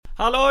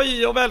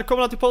Halloj och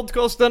välkomna till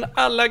podcasten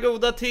Alla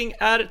goda ting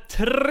är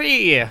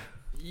 3.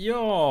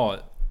 Ja,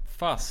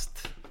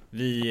 fast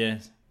vi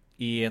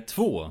är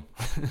 2.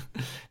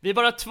 Vi är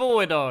bara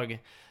 2 idag.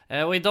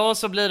 Och idag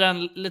så blir det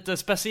en lite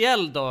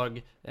speciell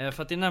dag.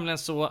 För att det är nämligen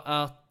så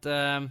att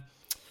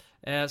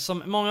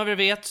som många av er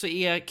vet så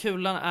är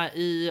Kulan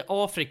i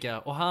Afrika.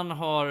 Och han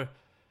har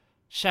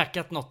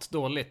käkat något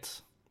dåligt,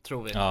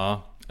 tror vi.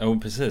 Ja,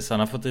 precis. Han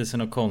har fått i sig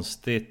något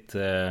konstigt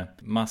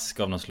mask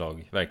av något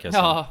slag, verkar som.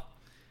 Ja,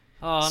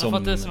 han har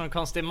fått i sig någon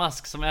konstig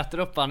mask som äter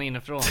upp han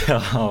inifrån.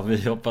 Ja,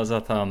 vi hoppas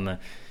att han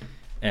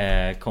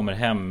kommer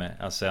hem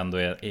alltså ändå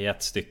i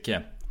ett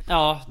stycke.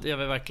 Ja, det gör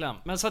vi verkligen.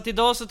 Men så att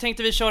idag så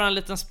tänkte vi köra en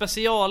liten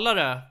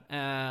specialare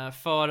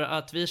för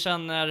att vi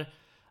känner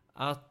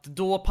att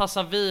då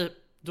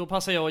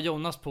passar jag och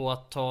Jonas på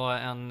att ta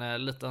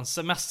en liten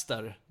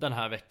semester den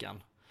här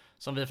veckan.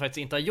 Som vi faktiskt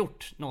inte har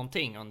gjort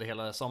någonting under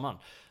hela sommaren.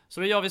 Så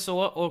då gör vi så,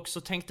 och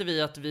så tänkte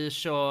vi att vi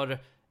kör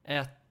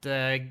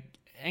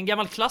en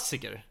gammal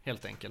klassiker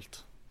helt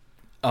enkelt.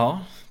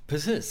 Ja,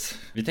 precis.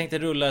 Vi tänkte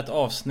rulla ett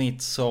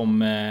avsnitt som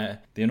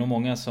det är nog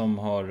många som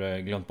har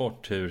glömt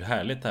bort hur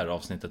härligt det här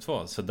avsnittet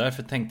var. Så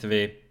därför tänkte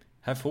vi,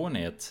 här får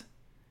ni ett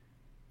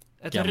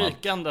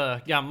rykande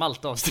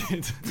gammalt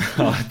avsnitt.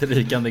 Ja, ett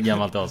rykande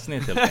gammalt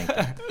avsnitt helt enkelt.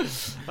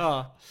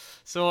 Ja.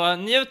 Så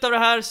njut av det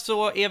här,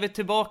 så är vi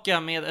tillbaka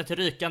med ett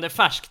rykande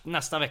färskt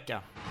nästa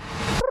vecka.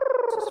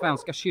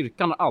 Svenska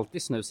kyrkan har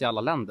alltid snus i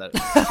alla länder.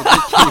 Så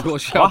det kan ju gå och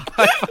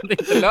köpa ifall det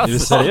inte löser. Är du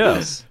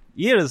seriös?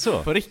 Är det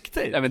så? På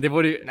riktigt? Nej, men det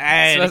vore ju...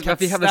 Nej, det kan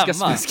inte stämma.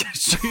 Svenska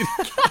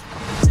kyrkan.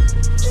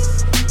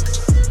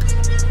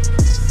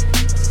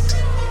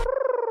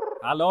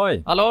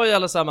 Halloj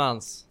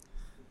allesammans.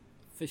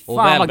 Fy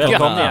fan vad gött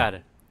det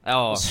är.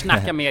 Ja.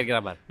 Snacka mer,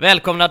 grabbar.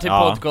 Välkomna till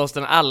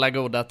podcasten Alla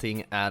goda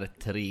ting är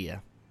 3.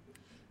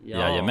 Ja.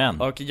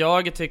 Jajamän. Och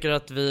jag tycker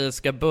att vi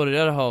ska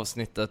börja det här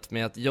avsnittet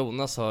med att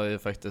Jonas har ju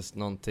faktiskt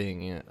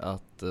någonting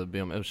att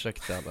be om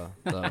ursäkt till alla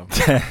där.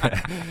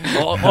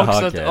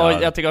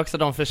 Och jag tycker också att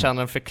de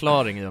förtjänar en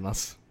förklaring,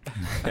 Jonas.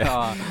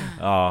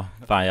 Ja,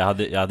 fan, jag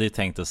hade ju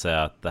tänkt att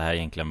säga att det här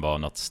egentligen var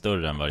något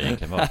större än vad det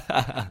egentligen var.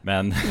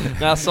 Men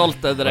jag har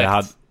sålt det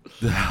direkt.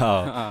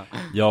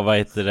 Jag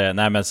vet det.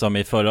 Nej, men som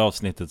i förra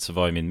avsnittet så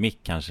var ju min mick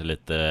kanske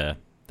lite...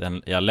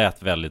 jag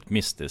lät väldigt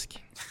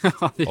mystisk.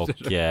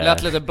 Och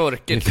lät lite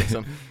burkigt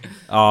liksom.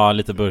 Ja,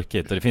 lite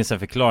burkigt. Och det finns en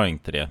förklaring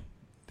till det.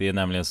 Det är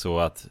nämligen så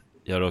att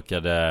jag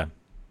råkade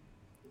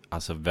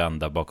alltså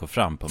vända bak och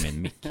fram på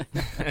min mick.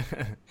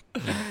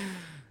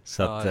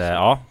 Så att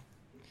ja.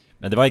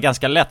 Men det var ju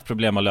ganska lätt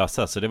problem att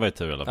lösa, så det var ju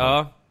tur i alla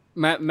fall.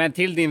 Ja. Men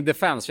till din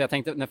defense, för jag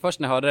tänkte, när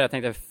jag hörde det, jag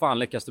tänkte, fan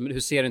lyckas du, hur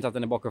ser du inte att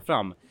den är bak och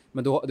fram?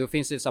 Men då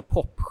finns det ju så här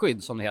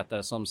popskydd som det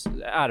heter, som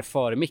är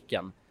för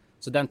micken.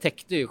 Så den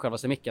täckte ju själva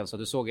micken, så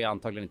du såg ju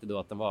antagligen inte då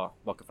att den var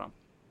bak och fram.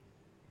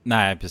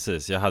 Nej,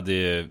 precis. Jag hade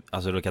ju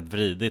alltså råkat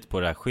vridit på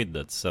det här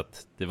skyddet, så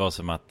att det var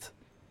som att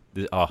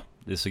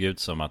det såg ut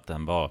som att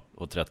den var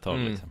åt rätt håll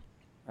liksom.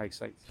 Ja,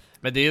 exakt.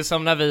 Men det är ju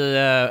som när vi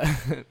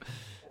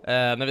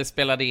när vi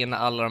spelade in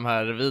alla de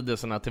här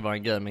videorna till vår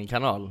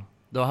gamingkanal.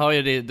 Då har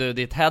ju du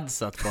ditt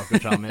headset bak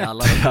och fram i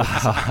alla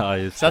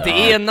videor. Så att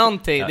det är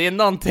någonting, det är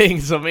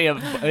någonting som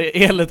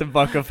är lite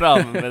bak och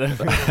fram med det.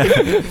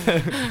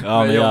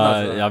 Ja, men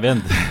jag vet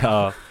inte.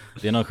 Ja,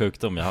 det är någon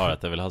sjukdom jag har,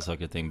 att jag vill ha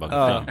saker och ting bak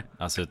och fram.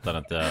 Alltså utan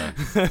att jag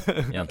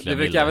egentligen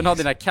du brukar även ha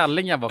dina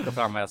kallingar bak och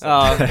fram.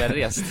 Ja, det är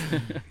rest.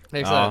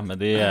 Ja, men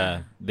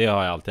det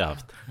har jag alltid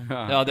haft.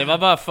 Ja, det var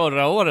bara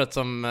förra året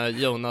som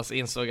Jonas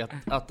insåg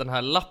att den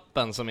här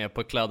lappen som är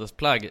på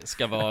klädesplagg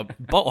ska vara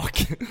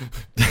bak.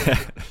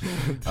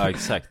 Ja,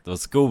 exakt. Och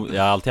skor,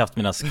 jag har alltid haft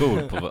mina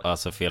skor på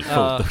alltså fel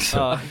fot också.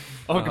 Ja.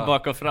 Och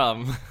bak och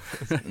fram.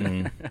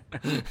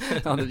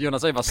 Ja,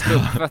 Jonas har ju bara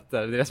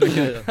stumpfötter. Det är det som är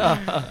grejen.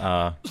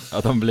 Ja,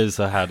 de blir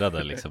så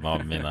härdade liksom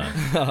av mina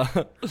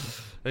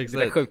det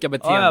där sjuka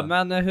beteenden. Ja,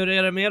 men hur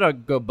är det med då,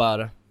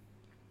 gubbar?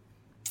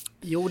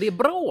 Jo, det är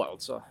bra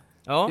alltså.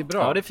 Ja, det är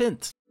bra. Ja, det är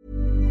fint.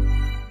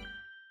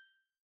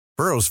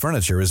 Burrow's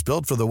furniture is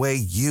built for the way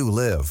you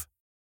live.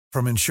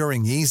 From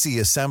ensuring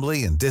easy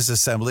assembly and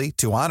disassembly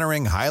to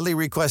honoring highly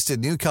requested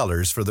new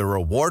colors for their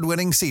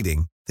award-winning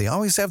seating, they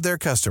always have their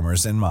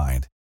customers in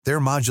mind. Their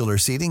modular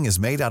seating is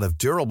made out of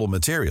durable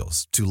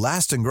materials to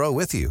last and grow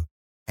with you.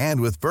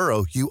 And with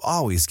Burrow, you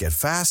always get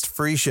fast,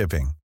 free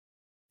shipping.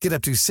 Get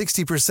up to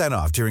 60%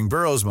 off during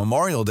Burrow's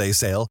Memorial Day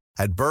sale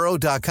at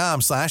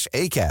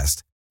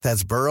burrow.com/ACAST.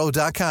 That's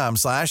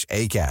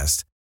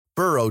burrow.com/ACAST.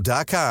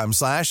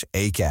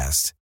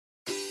 burrow.com/ACAST.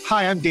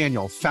 Hi, I'm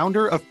Daniel,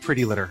 founder of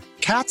Pretty Litter.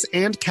 Cats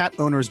and cat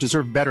owners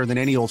deserve better than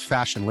any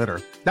old-fashioned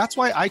litter. That's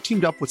why I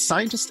teamed up with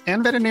scientists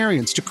and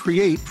veterinarians to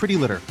create Pretty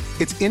Litter.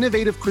 Its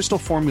innovative crystal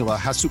formula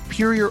has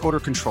superior odor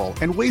control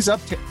and weighs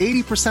up to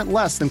 80%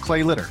 less than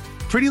clay litter.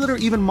 Pretty Litter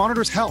even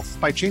monitors health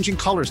by changing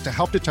colors to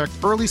help detect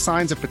early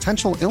signs of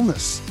potential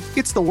illness.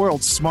 It's the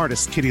world's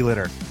smartest kitty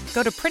litter.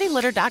 Go to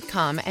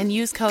prettylitter.com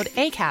and use code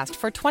ACAST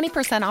for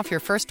 20% off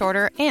your first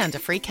order and a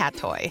free cat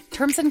toy.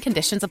 Terms and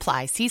conditions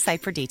apply. See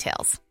site for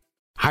details.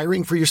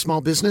 Hiring for your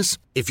small business?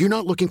 If you're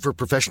not looking for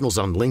professionals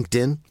on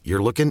LinkedIn,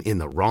 you're looking in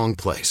the wrong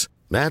place.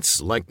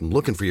 That's like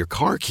looking for your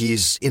car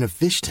keys in a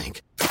fish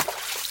tank.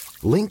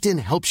 LinkedIn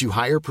helps you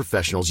hire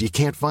professionals you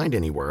can't find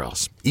anywhere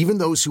else, even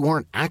those who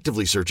aren't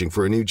actively searching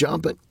for a new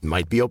job but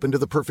might be open to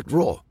the perfect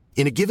role.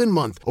 In a given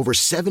month, over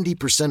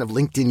 70% of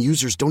LinkedIn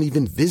users don't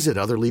even visit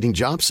other leading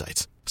job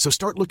sites. So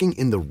start looking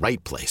in the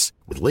right place.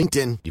 With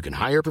LinkedIn, you can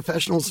hire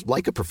professionals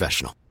like a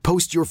professional.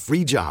 Post your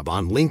free job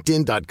on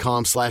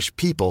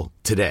linkedin.com/people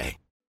today.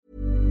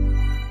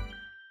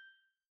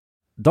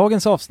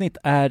 Dagens avsnitt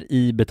är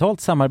i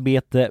betalt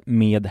samarbete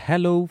med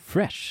Hello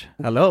Fresh.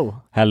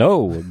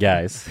 Hello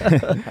guys.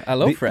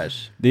 Hello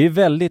Fresh. Det är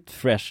väldigt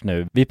fresh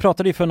nu. Vi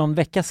pratade ju för någon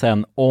vecka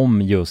sedan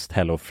om just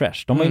Hello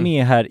Fresh. De var ju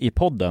med här i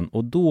podden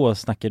och då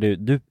snackade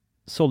du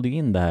sålde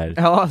in det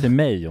här till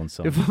mig,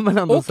 Jonsson. Det får man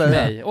ändå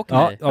säga. Och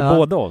mig. Ja,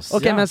 båda oss.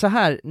 Okej, men så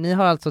här, ni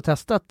har alltså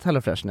testat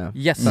Hello Fresh nu?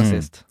 Yes.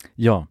 Sist.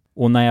 Ja,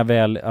 och när jag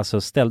väl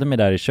ställde mig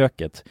där i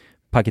köket,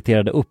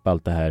 paketerade upp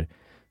allt det här,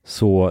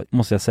 så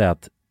måste jag säga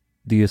att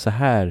det är ju så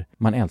här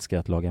man älskar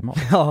att laga mat.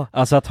 Ja.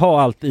 Alltså att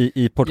ha allt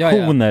i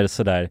portioner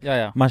sådär.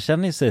 Ja. Man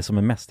känner sig som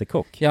en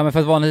mästerkock. Ja, men för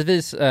att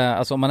vanligtvis,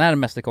 alltså om man är en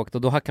mästerkock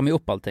då hackar man ju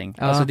upp allting.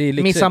 Ja. Alltså det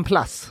är Mise en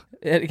place.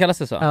 Kallas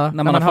det så? Ja,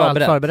 när man har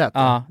allt förberett.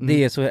 Ja,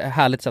 det är så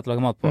härligt sätt att laga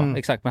mat på.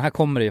 Exakt, men här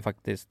kommer det ju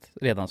faktiskt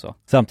redan så.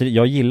 Samtidigt,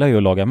 jag gillar ju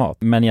att laga mat,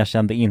 men jag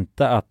kände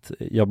inte att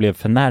jag blev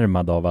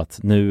förnärmad av att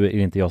nu är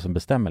det inte jag som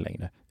bestämmer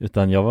längre.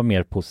 Utan jag var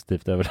mer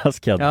positivt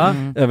överraskad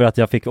över att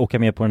jag fick åka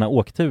med på den här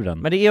åkturen.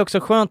 Men det är också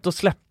skönt att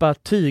släppa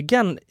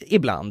tygen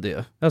ibland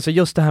ju. Alltså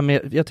just det här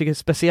med, jag tycker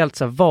speciellt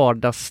så här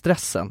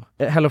vardagsstressen.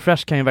 Hello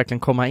Fresh kan ju verkligen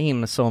komma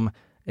in som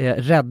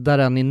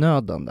räddaren i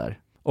nöden där.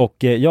 Och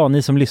ja,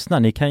 ni som lyssnar,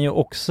 ni kan ju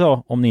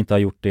också, om ni inte har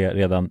gjort det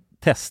redan,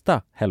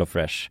 testa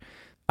HelloFresh.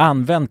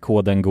 Använd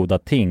koden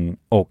GODATING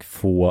och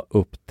få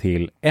upp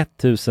till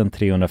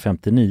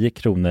 1359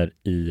 kronor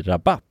i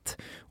rabatt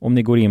om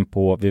ni går in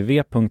på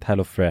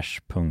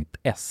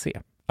www.hellofresh.se.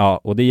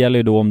 Ja, och det gäller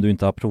ju då om du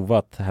inte har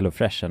provat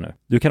HelloFresh ännu.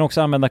 Du kan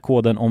också använda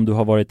koden om du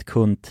har varit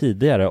kund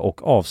tidigare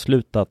och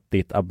avslutat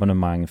ditt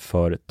abonnemang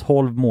för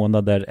 12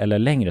 månader eller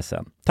längre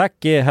sedan. Tack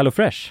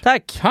HelloFresh!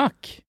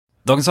 Tack!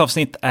 Dagens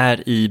avsnitt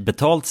är i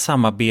betalt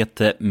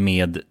samarbete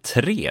med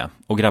 3.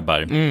 Och grabbar,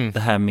 det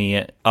här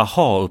med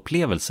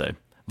aha-upplevelser.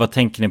 Vad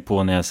tänker ni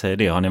på när jag säger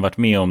det? Har ni varit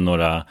med om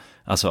några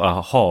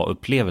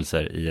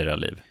aha-upplevelser i era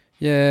liv?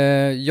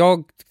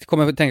 Jag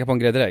kommer att tänka på en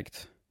grej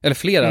direkt. Eller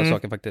flera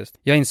saker faktiskt.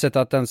 Jag har insett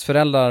att ens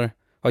föräldrar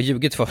har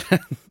ljugit för en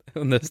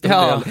under en stor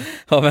del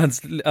av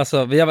ens...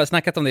 Alltså, vi har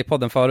snackat om det i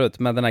podden förut,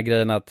 med den här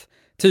grejen att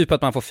typ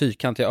att man får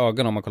fyrkantiga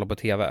ögon om man kollar på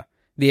tv.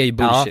 Det är ju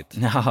bullshit.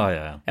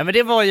 Ja, men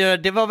det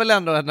var väl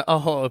ändå en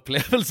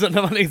aha-upplevelse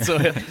när man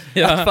insåg att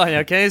fan,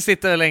 jag kan ju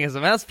sitta hur länge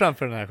som helst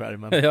framför den här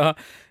skärmen. Ja,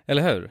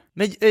 eller hur?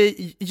 Men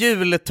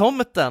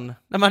jultomten,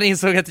 när man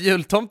insåg att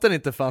jultomten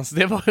inte fanns,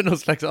 det var ju någon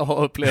slags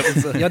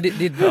aha-upplevelse. Ja, det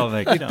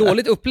är ett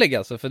dåligt upplägg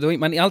alltså, för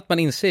då, allt man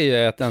inser ju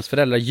är att ens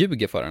föräldrar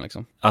ljuger för en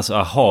liksom. Alltså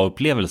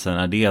aha-upplevelsen,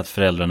 är det att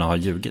föräldrarna har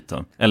ljugit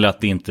då? Eller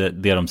att det inte,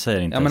 det de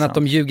säger inte är men sant? Att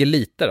de ljuger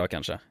lite då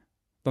kanske.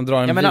 De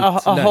drar en jag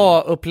menar,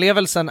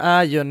 aha-upplevelsen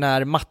är ju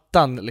när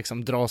mattan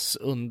liksom dras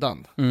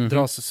undan,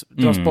 dras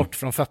bort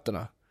från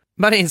fötterna.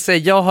 Man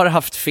inser, jag har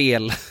haft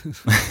fel.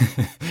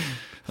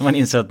 Man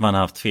inser att man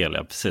har haft fel,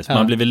 ja precis. Man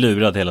har blivit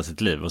lurad hela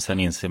sitt liv och sen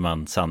inser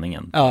man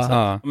sanningen.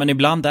 Ja. Men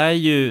ibland är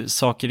ju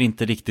saker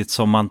inte riktigt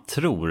som man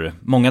tror.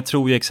 Många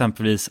tror ju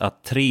exempelvis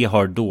att 3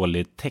 har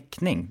dålig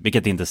täckning,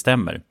 vilket inte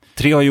stämmer.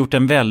 3 har gjort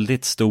en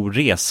väldigt stor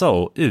resa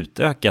och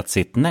utökat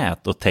sitt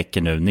nät och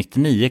täcker nu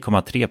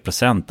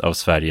 99,3% av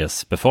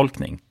Sveriges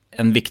befolkning.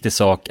 En viktig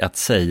sak att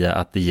säga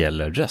att det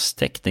gäller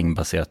rösttäckning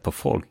baserat på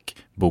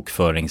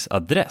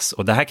folkbokföringsadress.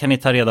 Och det här kan ni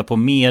ta reda på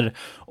mer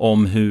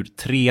om hur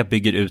 3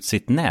 bygger ut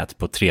sitt nät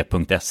på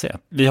 3.se.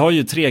 Vi har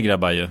ju 3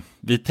 grabbar ju.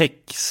 Vi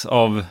täcks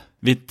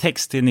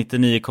till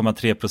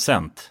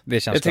 99,3%. Det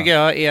tycker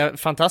jag är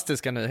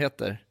fantastiska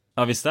nyheter.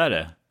 Ja, visst är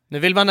det. Nu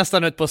vill man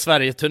nästan ut på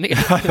Sverige-turné.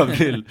 jag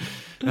vill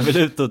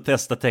ut och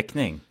testa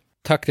täckning.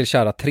 Tack till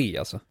kära 3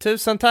 alltså.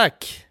 Tusen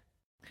tack.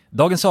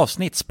 Dagens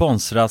avsnitt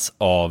sponsras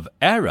av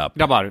AirUp.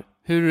 Grabbar,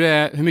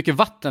 hur mycket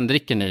vatten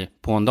dricker ni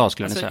på en dag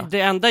skulle ni säga?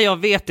 Det enda jag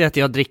vet är att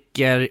jag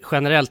dricker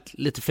generellt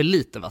lite för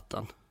lite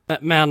vatten.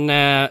 Men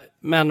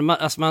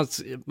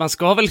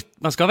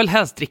man ska väl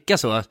helst dricka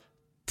så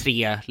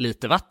 3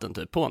 liter vatten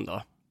typ på en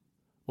dag.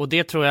 Och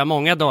det tror jag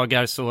många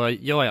dagar så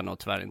gör jag nog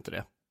tyvärr inte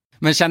det.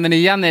 Men känner ni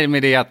igen er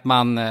med det att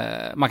man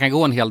kan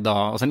gå en hel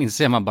dag och sen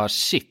inser man bara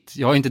shit,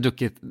 jag har inte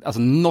druckit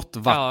något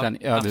vatten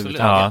överhuvudtaget.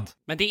 Ja.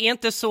 Men det är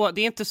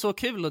inte så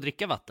kul att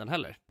dricka vatten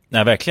heller.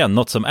 Nej, verkligen.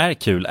 Något som är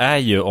kul är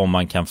ju om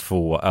man kan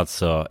få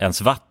alltså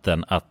ens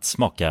vatten att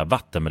smaka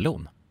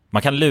vattenmelon.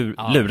 Man kan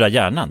lura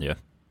hjärnan ju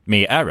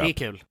med AirUp. Det är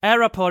kul.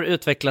 AirUp har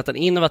utvecklat en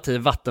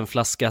innovativ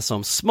vattenflaska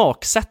som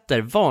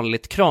smaksätter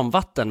vanligt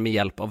kranvatten med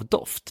hjälp av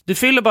doft. Du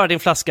fyller bara din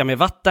flaska med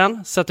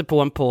vatten, sätter på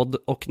en podd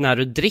och när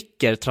du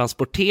dricker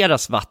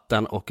transporteras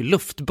vatten och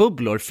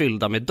luftbubblor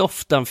fyllda med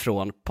doften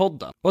från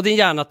podden. Och din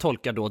hjärna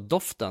tolkar då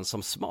doften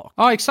som smak.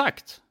 Ja,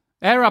 exakt.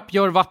 AirUp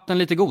gör vatten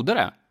lite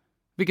godare.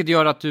 Vilket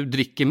gör att du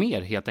dricker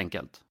mer helt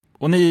enkelt.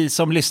 Och ni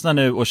som lyssnar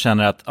nu och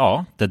känner att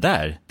ja,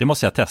 det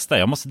måste jag testa.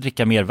 Jag måste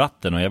dricka mer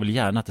vatten och jag vill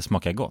gärna att det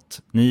smakar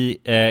gott. Ni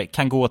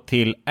kan gå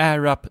till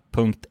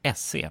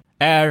airup.se.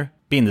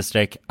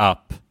 air-up.se.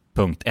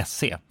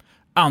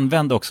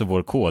 Använd också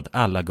vår kod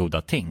alla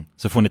goda ting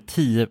så får ni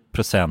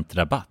 10%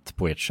 rabatt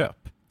på ert köp.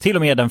 Till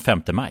och med den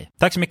 5 maj.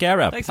 Tack så mycket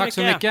AirUp. Tack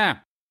så mycket.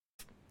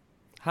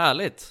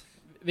 Härligt.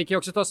 Vi kan ju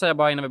också ta och säga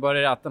bara innan vi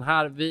börjar att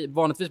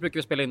vanligtvis brukar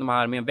vi spela in de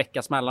här med en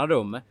veckas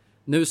mellanrum.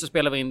 Nu så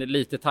spelar vi in det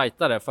lite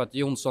tajtare för att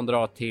Jonsson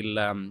drar till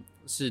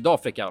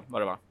Sydafrika, var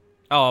det va?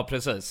 Ja,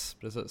 precis.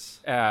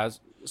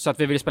 Så att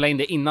vi vill spela in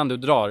det innan du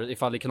drar,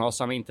 ifall vi kan ha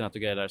samma internet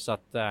och grejer. Så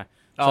att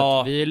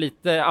vi är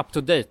lite up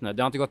to date nu.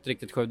 Det har inte gått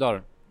riktigt 7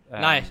 dagar.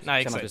 Nej,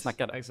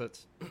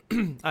 exakt.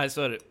 Nej,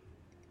 så är det.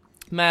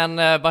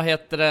 Men vad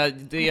heter det?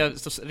 Det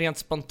är rent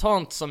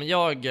spontant som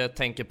jag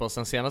tänker på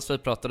sen senast vi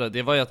pratade.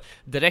 Det var ju att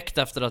direkt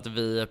efter att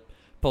vi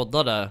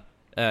poddade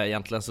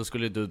egentligen så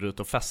skulle du ut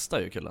och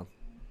festa ju, killen.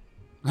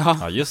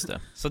 Ja, just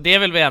det. Så det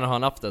vill vi gärna ha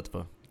en update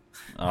på.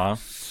 Ja.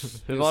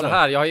 Hur var det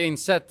här? Jag har ju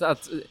insett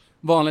att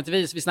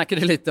vanligtvis, vi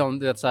snackade lite om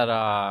du vet, så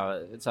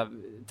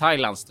här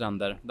Thailands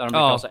stränder där de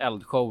brukar ha så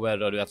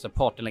eldshower och du vet, så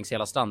party längs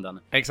hela stranden.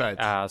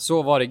 Exakt.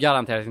 Så var det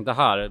garanterat inte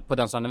här på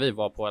den stranden vi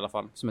var på i alla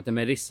fall, som heter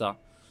Merissa.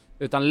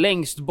 Utan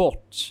längst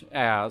bort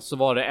så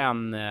var det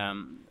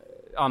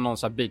någon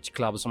sån här beach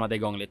club som hade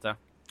igång lite.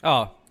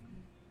 Ja.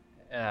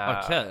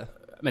 Okej.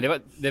 Men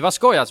det var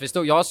skoj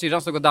alltså. Jag och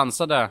syrran stod och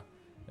dansade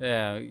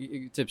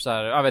typ så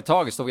här över ett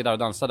tag stod vi där och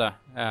dansade.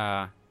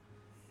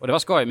 Och det var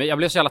skoj, men jag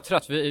blev så jävla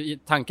trött.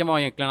 Tanken var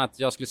egentligen att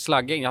jag skulle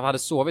slagga in. Jag hade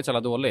sovit så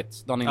jävla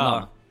dåligt dagen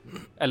innan.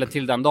 Eller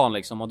till den dagen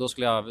liksom. Och då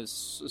skulle jag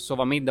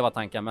sova middag var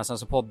tanken. Men sen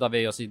så poddade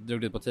vi och så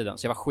drog det ut på tiden.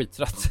 Så jag var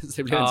skittrött. Så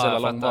det blev inte så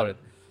jävla långvarigt.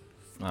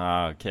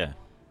 Okej.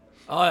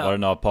 Var det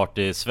några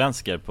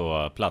partysvenskar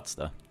på plats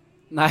där?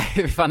 Nej,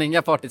 vi fann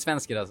inga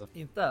partysvenskar alltså.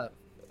 Inte?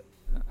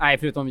 Nej,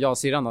 förutom jag och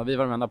syrran då. Vi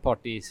var de enda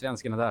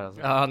partysvenskarna där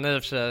alltså. Ja,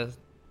 nej, för sig.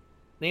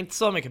 Det är inte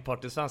så mycket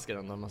partysvenskar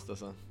ändå, måste jag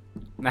säga.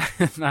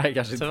 Nej,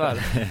 kanske inte. Tyvärr.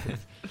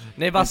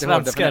 Ni är bara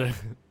svenskar.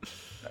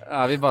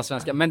 Ja, vi är bara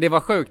svenskar. Men det var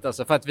sjukt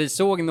alltså, för att vi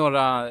såg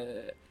några...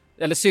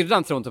 Eller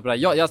syrran tror inte på det.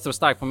 Jag står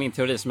starkt på min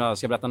teori som jag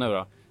ska berätta nu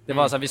då. Det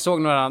var så här, vi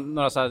såg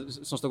några så här,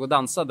 som stod och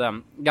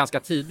dansade ganska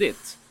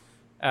tidigt.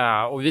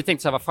 Och vi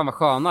tänkte så här, vad fan var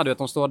sköna, du vet,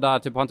 de står där,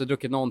 typ har inte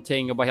druckit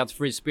någonting och bara helt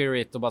free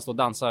spirit och bara står och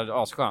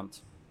dansar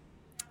asskönt.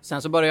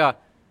 Sen så började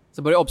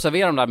jag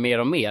observera dem där mer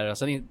och mer.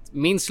 Alltså,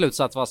 min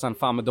slutsats var sen,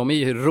 fan, men de är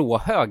ju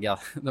råhöga.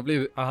 De blir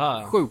ju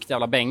sjukt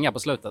jävla bänga på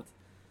slutet.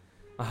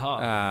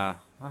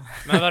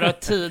 Men var det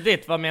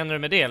tidigt? Vad menar du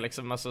med det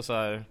liksom? Alltså, så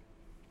här...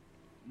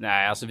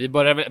 Nej, alltså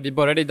vi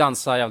började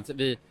dansa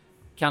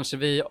kanske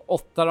vid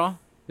 8 då.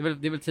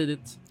 Det är väl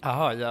tidigt.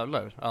 Jaha,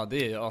 jävlar. Ja, det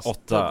är ju 8,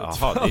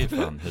 jaha, det är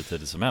fan hur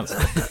tidigt som helst.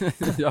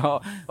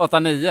 Ja,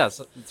 8-9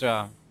 så tror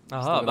jag.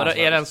 Jaha,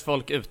 är det ens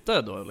folk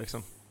ute då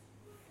liksom?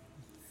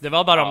 Det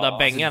var bara de där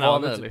bängarna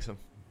liksom.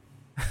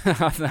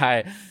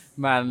 Nej,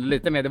 men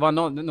lite mer. Det var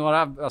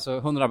några, alltså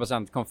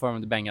 100%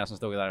 confirmed bängar som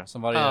stod där.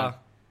 Som var det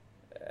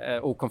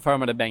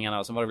oconfirmade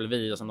bängarna, som var det väl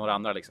vi och så några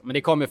andra liksom. Men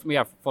det kom ju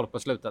mer folk på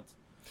slutet.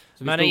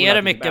 Men är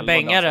det mycket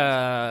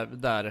bängare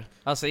där?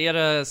 Alltså är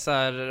det så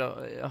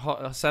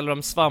här, säljer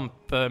de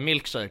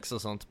svamp-milkshakes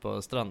och sånt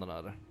på stränderna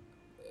eller?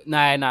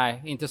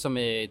 Nej, inte som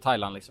i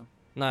Thailand liksom.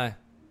 Nej,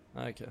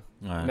 okej.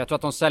 Men jag tror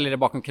att de säljer det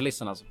bakom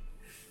kulisserna alltså.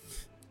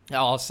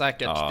 Ja,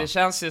 säkert. Ja.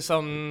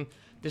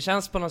 Det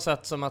känns på något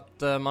sätt som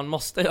att man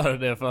måste göra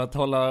det för att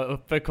hålla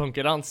uppe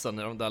konkurrensen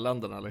i de där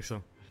länderna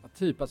liksom. Ja,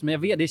 typ, alltså, men jag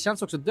vet, det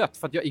känns också dött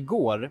för att jag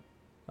igår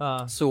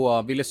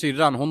så ville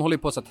syrran, hon håller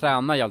ju på att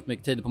träna jävligt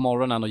mycket tid på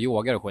morgonen och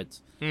yogar och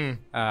skit.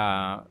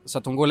 Så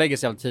att hon går och lägger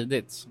sig jävligt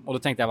tidigt. Och då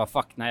tänkte jag, vad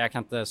fuck, nej jag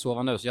kan inte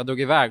sova nu. Så jag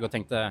drog iväg och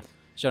tänkte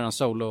köra en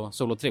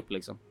solo-trip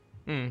liksom.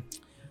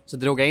 Så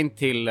drog jag in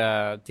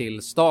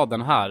till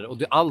staden här och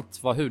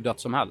allt var hur dött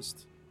som helst.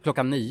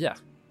 9:00.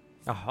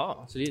 Jaha.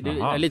 Så det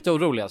är lite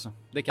orolig alltså.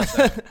 Det kan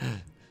jag säga.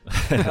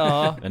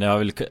 Ja.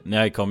 Men ni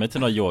har kommit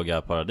till någon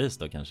yogaparadis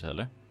då kanske,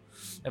 eller?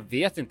 Jag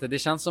vet inte, det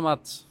känns som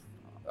att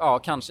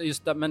kanske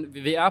just det, men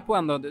vi är på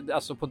ändå,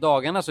 alltså på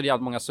dagarna så är det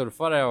jävligt många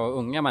surfare och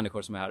unga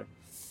människor som är här.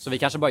 Så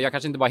jag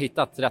kanske inte bara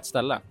hittat rätt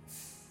ställe.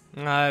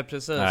 Nej,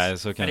 precis. Nej,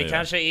 så kan men det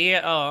kanske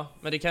är,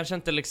 men det kanske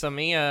inte liksom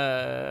är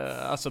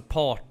alltså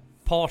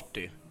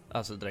party,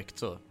 alltså direkt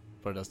så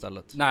på det där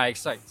stället. Nej,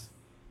 exakt.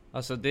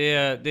 Alltså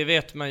det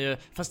vet man ju.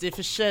 Fast det är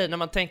för sig när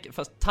man tänker,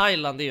 fast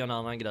Thailand är ju en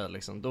annan grej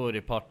liksom. Då är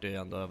det party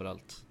ändå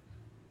överallt.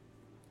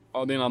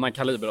 Ja, det är en annan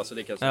kaliber alltså,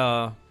 det kan jag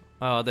säga.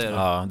 Ja, det är det.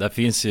 Ja,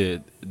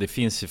 det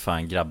finns ju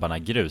fan grabbarna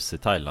grus i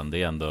Thailand.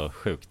 Det är ändå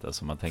sjukt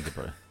alltså, man tänker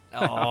på det.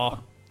 Ja,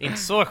 inte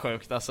så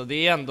sjukt alltså.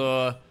 Det är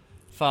ändå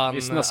fan. Det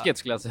är snuskigt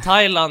skulle jag säga.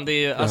 Thailand är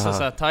ju alltså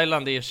så här,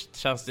 Thailand är,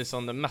 känns det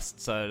som det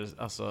mest så här,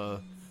 alltså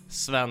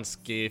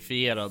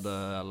svenskifierade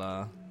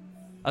eller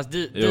alltså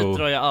dit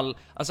drar ju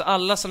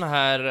alla såna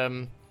här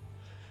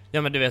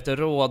ja men du vet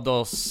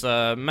Rhodos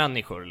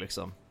människor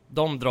liksom.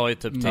 De drar ju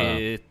typ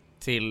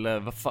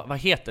till vad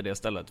heter det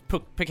stället?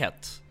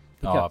 Phuket.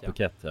 Ja,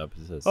 Phuket, ja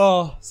precis.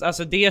 Ja,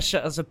 alltså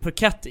alltså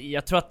Phuket,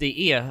 jag tror att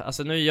det är,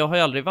 alltså nu, jag har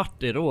ju aldrig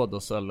varit i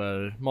Rhodos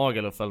eller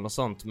Magaluf eller något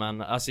sånt,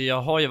 men alltså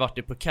jag har ju varit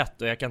i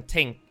Phuket och jag kan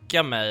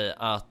tänka mig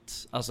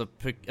att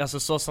alltså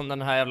så som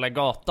den här jävla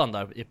gatan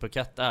där i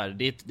Phuket är,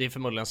 det är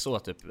förmodligen så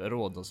typ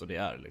Rhodos och det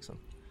är liksom.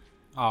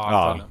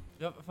 Ja.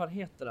 Vad fan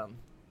heter den?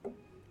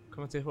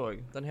 Kommer inte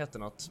ihåg. Den heter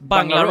något.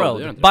 Bangla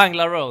Road.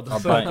 Bangla Road. Ja,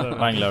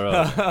 Bangla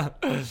Road.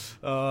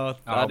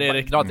 Ja, det är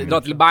riktigt.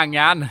 Dra till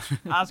Bangan.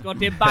 Jag ska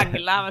till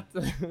Bangla, vet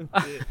du.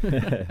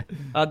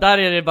 Ja, där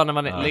är det bara när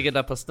man ligger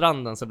där på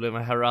stranden så blir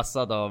man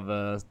harassad av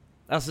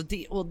alltså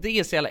det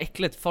är så jävla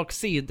äckligt. Folk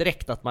ser ju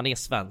direkt att man är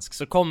svensk.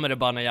 Så kommer det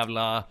bara en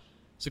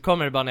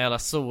jävla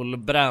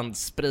solbränd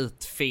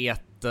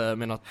spritfet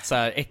med något så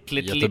här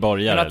äckligt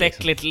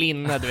äckligt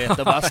linne, du vet,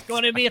 och bara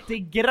ska du med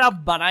till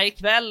grabbarna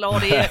ikväll och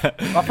det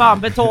är, vad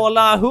fan,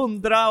 betala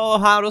 100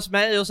 och här hos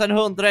mig och sen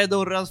 100 i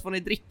dörren så får ni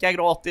dricka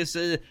gratis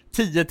i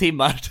 10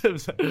 timmar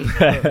typ.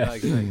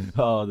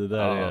 Ja, det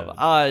där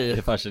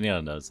är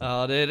fascinerande alltså.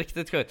 Ja, det är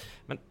riktigt sjukt.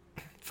 Men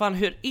fan,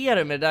 hur är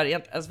det med det där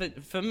egentligen? Alltså,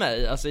 för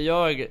mig, alltså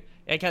jag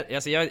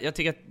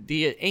tycker att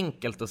det är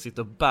enkelt att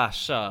sitta och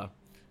basha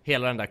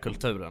hela den där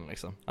kulturen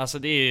liksom. Alltså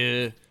det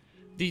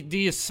är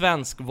ju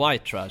svensk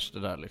white trash det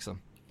där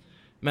liksom.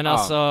 Men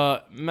alltså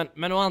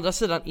men å andra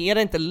sidan, är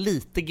det inte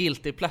lite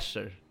guilty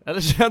pleasure?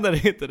 Eller känner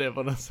ni inte det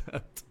på något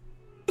sätt?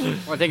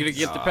 Vad tänker du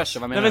guilty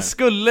pleasure? Vad menar Nej, men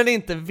skulle ni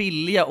inte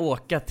vilja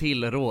åka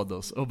till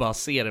Rhodos och bara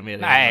se det med er?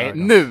 Nej,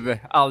 nu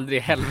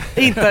aldrig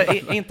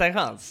helvete. inte en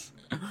chans.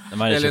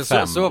 Man är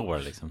 25 år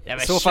liksom.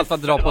 Så fall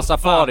att dra på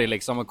safari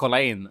liksom och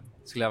kolla in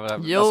skulle jag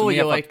väl.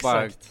 Jo,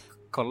 exakt.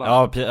 Kolla.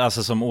 Ja,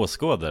 alltså som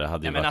åskådare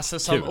hade ju varit men alltså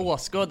som kul.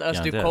 Åskådare,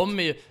 alltså du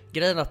kommer ju,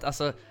 grejen att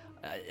alltså,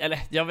 eller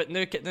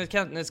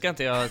nu ska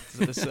inte jag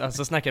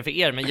alltså snacka för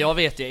er, men jag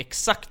vet ju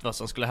exakt vad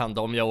som skulle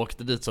hända om jag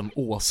åkte dit som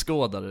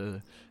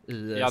åskådare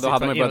i, ja, då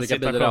hade man ju börjat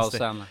dricka bira och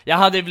sen jag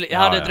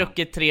hade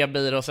druckit 3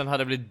 bira och sen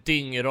hade det blivit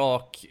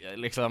dyngrak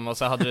liksom, och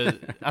så hade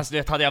alltså du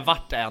vet, hade jag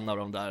varit en av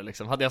dem där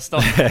liksom, hade jag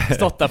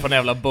stått där på en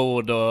jävla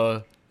bord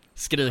och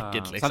skrikit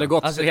liksom. Så hade det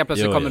gått, alltså, helt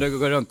plötsligt kommer du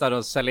gå runt där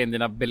och sälja in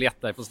dina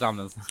biljetter på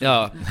stranden.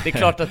 Ja, det är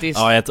klart att det är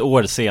ja, ett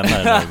år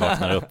senare när du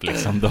vaknar upp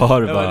liksom, då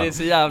har du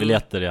bara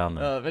biljetter i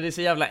handen. Ja, men det är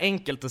så jävla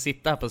enkelt att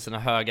sitta här på sina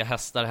höga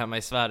hästar hemma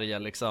i Sverige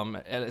liksom,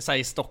 eller så här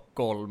i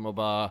Stockholm och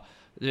bara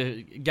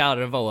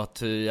garva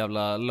åt hur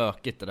jävla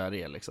lökigt det där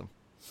är liksom.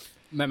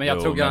 Men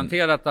jag tror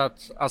garanterat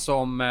att alltså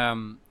om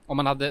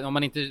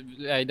man inte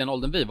är i den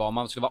åldern vi var, om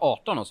man skulle vara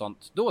 18 och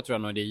sånt, då tror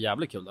jag nog det är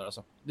jävligt kul där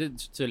alltså. Det är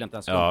tydligen inte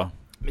ens kul. Ja.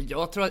 Men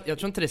jag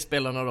tror inte det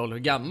spelar någon roll hur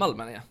gammal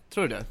man är.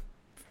 Tror du det?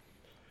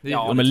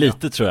 Ja, men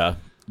lite tror jag.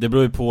 Det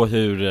beror ju på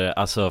hur,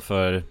 alltså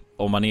för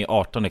om man är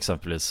 18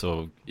 exempelvis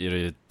så är det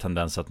ju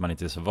tendens att man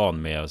inte är så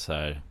van med att så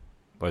här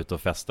vara ute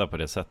och festa på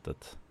det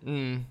sättet.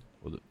 Mm.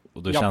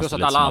 Och då känns det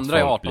lite som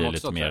att folk blir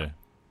lite mer...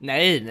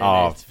 Nej,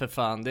 för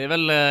fan. Det är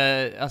väl,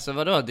 alltså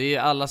vadå? Det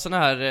är alla såna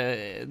här,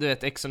 du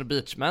vet, Ex on the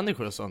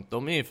Beach-människor och sånt.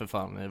 De är ju för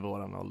fan i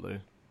våran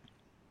ålder.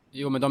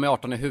 Jo, men de är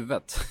 18 i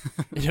huvudet.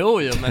 jo,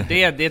 men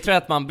det tror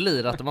jag att man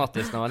blir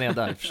automatiskt när man är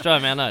där. Förstår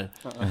jag menar?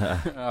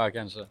 Ja,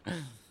 kanske.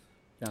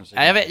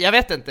 Nej, jag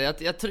vet inte.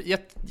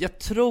 Jag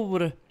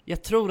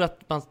tror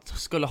att man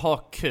skulle ha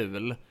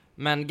kul.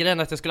 Men grejen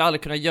är att jag skulle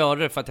aldrig kunna göra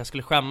det för att jag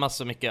skulle skämmas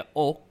så mycket.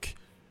 Och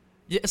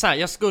så här,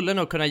 jag skulle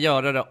nog kunna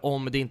göra det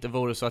om det inte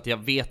vore så att jag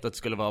vet att det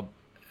skulle vara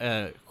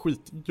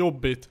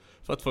skitjobbigt.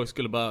 För att folk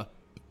skulle bara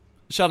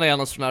känna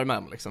igen oss från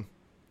närmare liksom.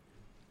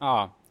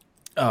 Ja,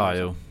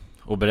 jo.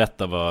 Och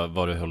berätta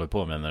vad du håller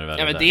på med när du väl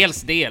är men där.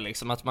 dels det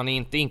liksom, att man är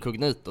inte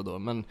inkognito då.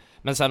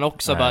 Men sen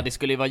också bara, det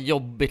skulle ju vara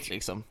jobbigt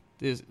liksom.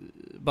 Det är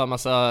bara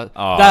massa,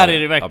 där är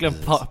det verkligen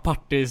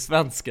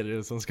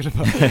partysvenskar som skulle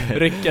bara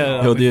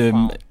rycka. Jo,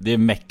 det är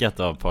meckat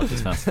av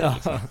partysvenskar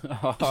liksom.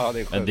 Ja,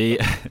 det är sjukt. Men det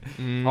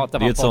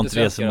är ett sånt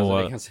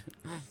resmål.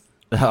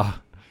 Ja,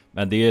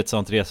 men det är ett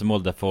sånt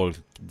resmål där folk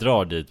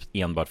drar dit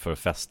enbart för att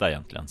festa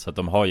egentligen. Så att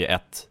de har ju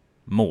ett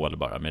mål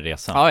bara med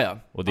resan. Ja.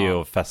 Och det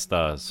är att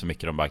festa så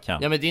mycket de bara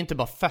kan. Ja, men det är inte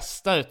bara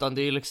festa, utan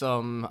det är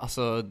liksom,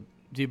 alltså,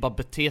 det är bara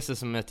bete sig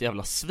som ett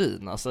jävla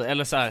svin alltså,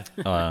 eller så här.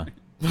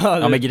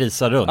 Ja, men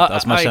grisar runt.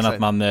 Alltså man känner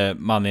att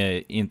man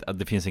är inte, att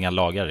det finns inga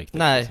lagar riktigt.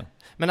 Nej. Alltså.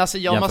 Men alltså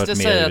jag måste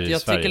säga att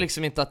jag tycker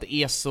liksom inte att det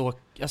är så,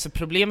 alltså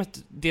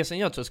problemet, det som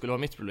jag tror skulle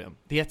vara mitt problem,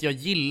 det är att jag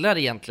gillar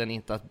egentligen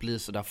inte att bli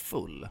så där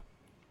full.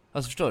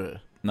 Alltså förstår du?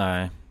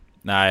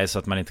 Nej, så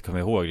att man inte kommer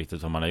ihåg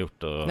riktigt vad man har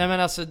gjort och... Nej, men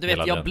alltså du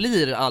vet, jag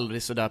blir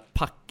aldrig så där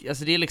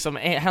alltså det är liksom,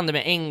 händer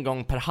mig en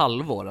gång per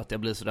halvår att jag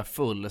blir så där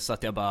full så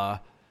att jag bara,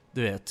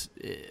 du vet,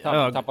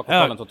 tappar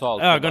kontrollen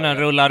totalt. Ögonen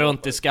rullar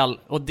runt i skall.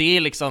 Och det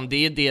är liksom,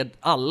 det är det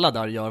alla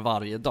där gör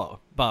varje dag.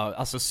 Bara,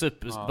 alltså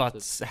bara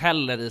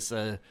häller i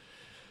sig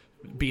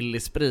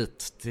billig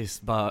sprit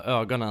tills bara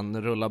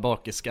ögonen rullar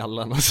bak i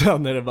skallen. Och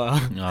sen är det bara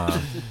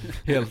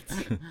helt...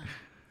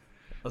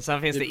 Och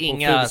sen finns det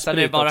inga, sen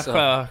är det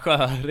bara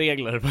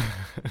sjöregler.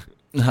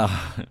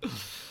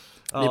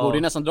 Vi borde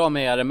ju nästan dra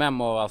med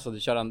RMM och alltså,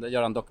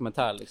 göra en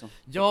dokumentär liksom.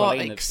 Ja,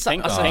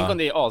 exakt. Tänk om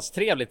det är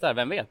astrevligt där,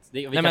 vem vet?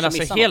 Nej men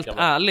alltså helt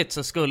ärligt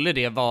så skulle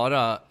det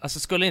vara, alltså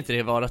skulle inte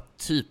det vara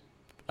typ,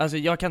 alltså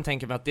jag kan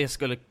tänka mig att det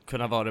skulle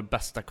kunna vara det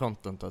bästa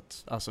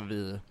contentet alltså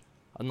vi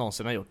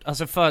någonsin har gjort.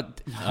 Alltså för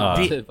att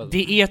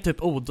det är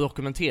typ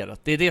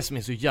odokumenterat. Det är det som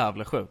är så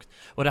jävla sjukt.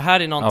 Och det här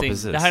är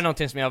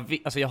någonting, som jag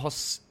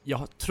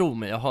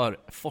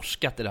har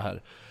forskat i det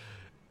här.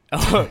 Jag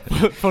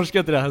har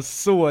forskat i det här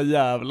så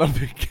jävla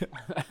mycket.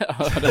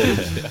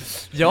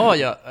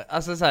 Ja,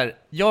 alltså så här,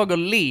 jag och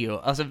Leo,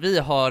 alltså vi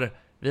har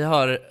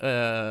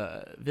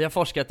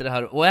forskat i det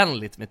här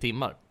oändligt med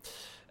timmar.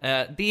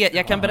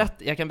 Jag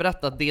kan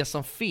berätta att det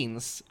som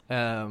finns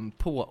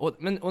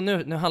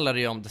nu handlar det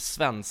ju om det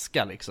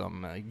svenska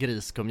liksom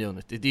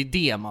gris-community. Det är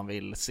det man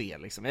vill se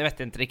liksom. Jag vet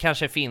inte, det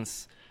kanske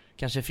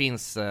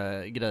finns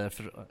grejer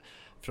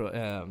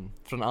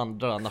från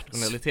andra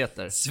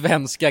nationaliteter.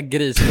 Svenska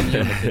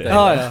gris-community.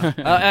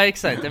 ja,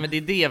 exakt. Men det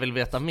är det jag vill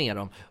veta mer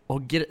om.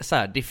 Och så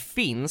här, det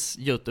finns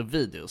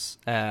YouTube-videos.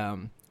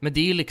 Men det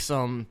är ju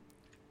liksom,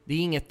 det är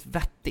inget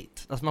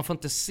vettigt. Alltså man får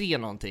inte se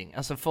någonting.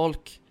 Alltså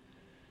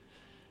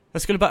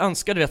jag skulle bara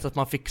önska, du vet, att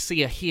man fick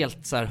se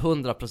helt så här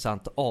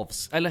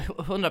 100% eller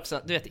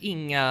 100%, du vet,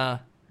 inga,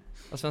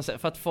 vad ska man säga,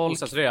 för att folk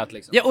osensurerat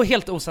liksom. Ja, och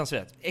helt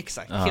osensurerat.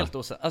 Exakt, helt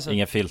osensurerat. Alltså,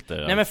 inga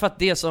filter. Nej, men för att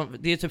det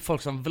är typ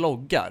folk som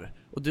vloggar.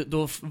 Och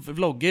då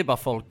vloggar ju bara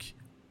folk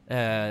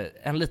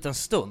en liten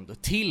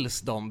stund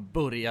tills de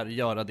börjar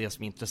göra det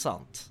som är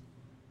intressant.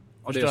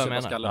 Och det är så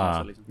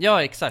liksom.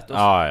 Ja, exakt. Och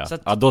så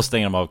att, då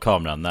stänger de av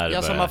kameran när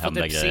det börjar hända grejer. Ja, så man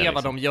får typ se vad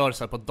liksom. De gör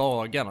så här på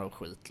dagarna och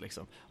skit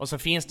liksom. Och så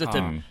finns det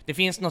typ, det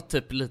finns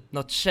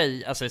något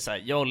tjej, alltså så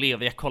här, jag och Leo,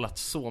 vi har kollat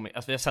så mycket,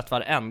 alltså vi har sett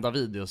varenda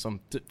video som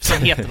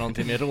heter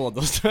någonting med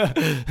Rhodos.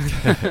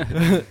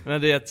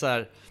 Men det är så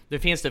här, det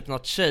finns typ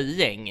något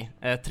tjejgäng,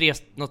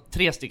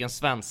 tre stycken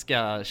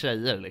svenska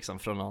tjejer liksom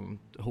från någon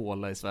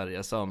håla i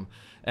Sverige som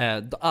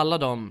alla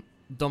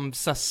de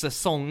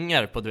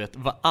säsonger på, du vet,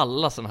 vad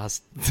alla såna här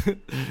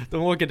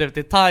de åker typ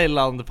till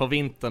Thailand på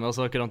vintern och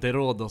så åker de till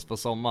Rhodos på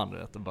sommaren, du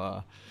vet, och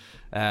bara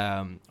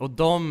och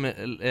de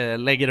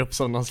lägger upp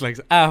som någon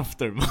slags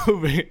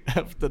aftermovie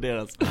efter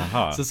deras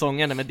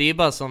säsonger, men det är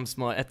bara som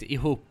ett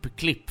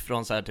ihopklipp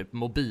från så här typ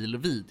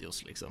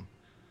mobilvideos liksom.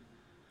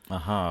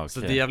 Aha, okay. Så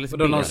det är jävligt. Och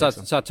då någon så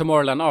här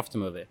Tomorrowland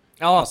aftermovie.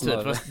 Ja, alltså,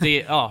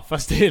 typ,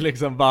 fast det är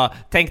liksom bara,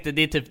 tänk dig,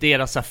 det är typ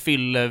deras så här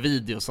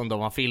fyllvideo som de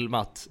har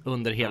filmat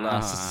under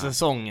hela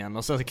säsongen,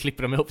 och så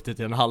klipper de ihop det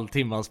till en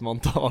halvtimmas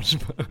montage.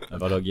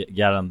 Vadå,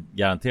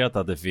 garanterat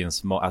att det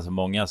finns alltså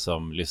många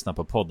som lyssnar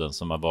på podden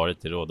som har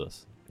varit i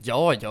Rhodos?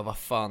 Ja, vad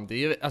fan, det är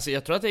ju, alltså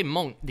jag tror att det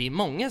är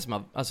många som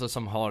har, alltså,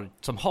 som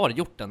har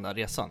gjort den där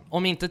resan.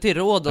 Om inte till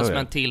Rhodos,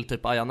 men till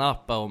typ Ayia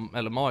Napa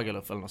eller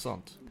Magaluf eller något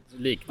sånt.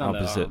 Liknande.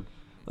 Ja, precis.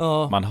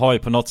 Man har ju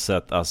på något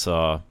sätt,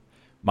 alltså,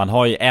 man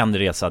har ju en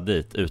resa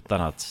dit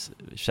utan att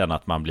känna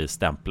att man blir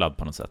stämplad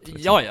på något sätt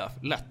liksom. Ja,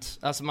 lätt.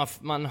 Alltså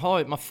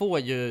man får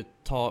ju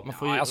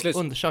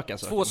undersöka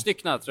så. 2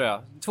 stycken tror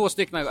jag. 2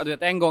 stycken, du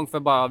vet, en gång för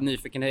bara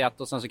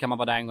nyfikenhet, och sen så kan man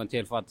vara där en gång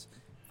till för att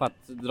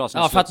dra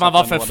sin för att man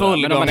var för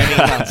full gången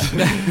innan.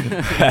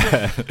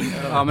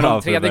 Ja, men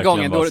om tredje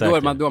gången då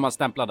är man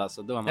stämplad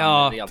alltså. Då är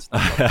man rejält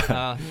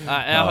stämplad.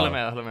 Jag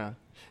håller med.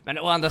 Men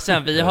å andra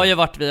sidan, vi har ju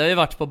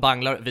varit på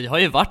Banglar, vi har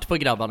ju varit på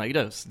Grabbarna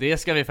Grus. Det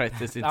ska vi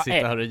faktiskt inte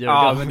sitta här och ljuga.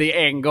 Ja, men det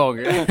är en gång.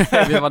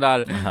 Vi var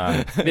där.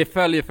 Vi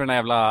följer för den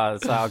jävla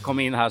så här, kom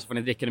in här så får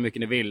ni dricka hur mycket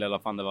ni vill, eller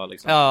vad fan det var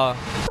liksom. Ja.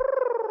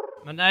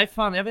 Men nej,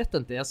 fan, jag vet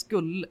inte.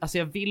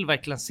 Jag vill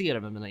verkligen se det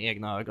med mina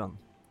egna ögon.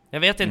 Jag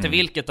vet inte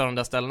vilket av de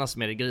där ställena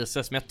som är det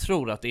grises, men jag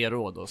tror att det är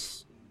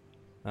Rhodos.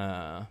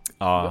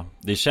 Ja,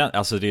 det känns,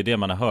 alltså det är det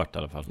man har hört i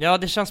alla fall. Ja,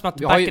 det känns som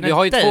att vi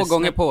har ju 2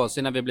 gånger på oss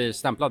innan vi blir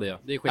stämplade. Ja.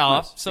 Det är skitnice.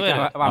 Ja, så är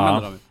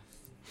det.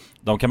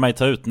 De kan man ju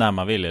ta ut när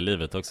man vill i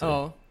livet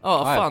också.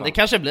 Ja, fan, det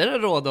kanske blir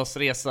en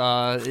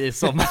Rhodos-resa i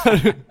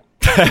sommar.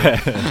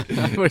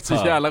 Det var så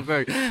jävla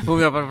sjukt.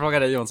 Om jag bara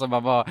frågade dig, Jonsson,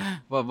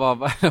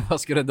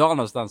 vad ska du dra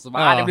någonstans? Så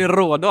bara, det blir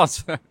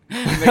Rhodos. Med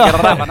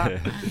grabbarna.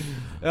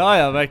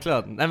 Ja,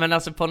 verkligen. Nej, men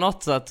alltså på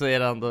något sätt så är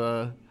det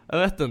ändå, jag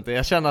vet inte,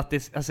 jag känner att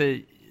det, alltså,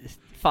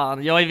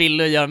 fan, jag vill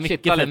göra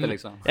mycket för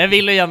liksom. Jag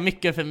vill göra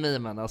mycket för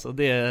memen, alltså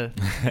det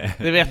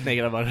vet ni,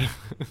 grabbar.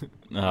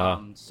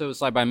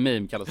 Suicide by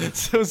meme kallas det.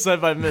 Suicide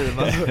by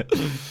meme, alltså.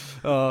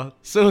 Ja,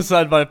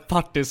 suicide by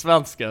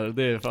party-svenskar,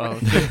 det är fan.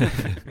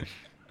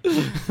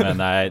 Men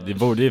nej, det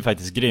borde ju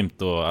faktiskt grymt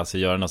då, alltså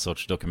göra någon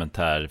sorts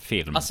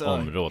dokumentärfilm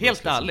om Rhodos.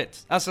 Helt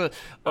ärligt. Alltså,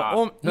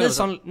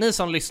 ni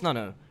som lyssnar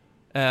nu,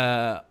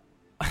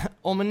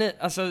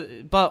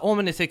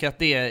 om ni tycker att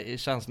det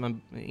känns som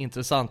en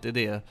intressant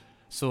idé,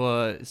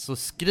 så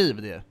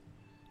skriv det.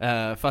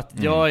 För att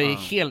jag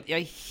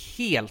är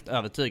helt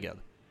övertygad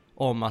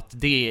om att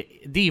det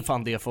är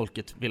fan det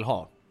folket vill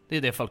ha. Det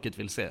är det folket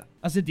vill se.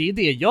 Alltså det är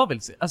det jag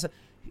vill se. Alltså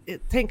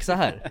tänk så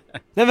här.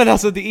 Nej, men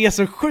alltså det är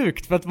så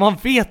sjukt, för att man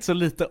vet så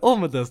lite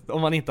om det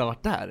om man inte har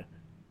varit där.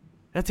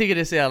 Jag tycker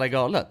det är så jävla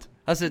galet.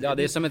 Alltså,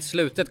 det är som ett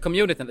slutet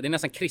community. Det är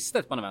nästan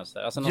kristet på den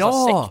vänster. Alltså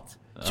någon sekt.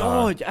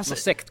 Ja,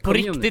 alltså, på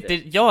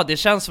riktigt, det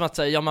känns som att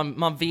säga,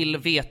 man vill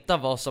veta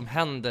vad som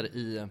händer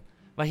i,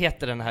 vad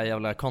heter den här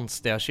jävla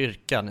konstiga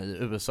kyrkan i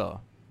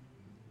USA?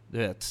 Du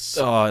vet.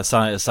 Ja,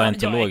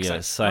 scientologer.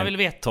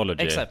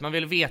 Exakt, man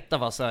vill veta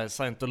vad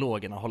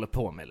scientologerna håller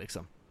på med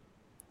liksom.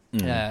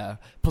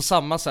 På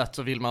samma sätt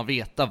så vill man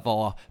veta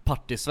vad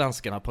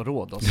partysvenskarna på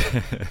Rhodos.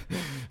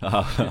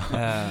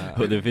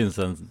 Och det finns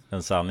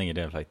en sanning i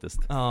det faktiskt.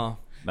 Ja.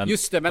 Men,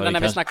 just det, men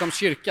när vi snackar om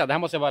kyrka, det här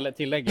måste jag bara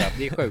tillägga,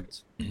 det är sjukt.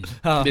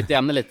 Lite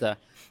ämne lite.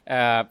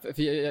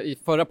 I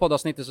förra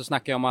poddavsnittet så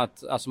snackade jag om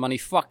att alltså, man är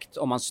fucked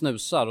om man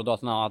snusar och drar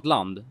till ett annat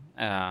land.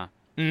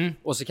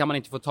 Och så kan man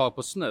inte få tag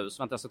på snus.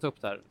 Vänta, jag ska ta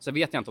upp det här. Så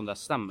vet jag inte om det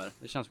stämmer.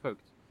 Det känns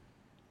sjukt.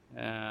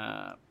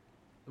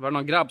 Det var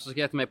någon grabb som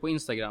skrev till mig på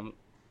Instagram.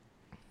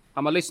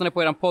 Han bara, lyssnade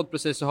på eran podd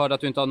precis och hörde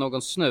att du inte har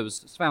någon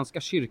snus.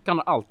 Svenska kyrkan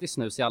har alltid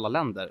snus i alla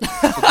länder.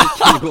 Så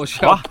du kan gå och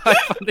köpa.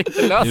 Det är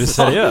inte löst. Är du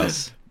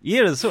seriös?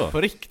 Är det så?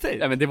 På riktigt?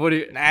 Nej, men det vore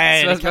ju...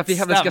 Nej, det kan inte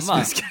stämma.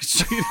 Svenska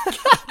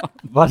kyrkan.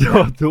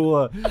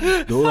 Vadå?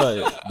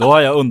 Då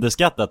har jag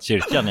underskattat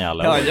kyrkan i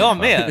alla år. Ja, jag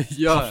med.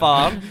 Ja,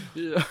 fan.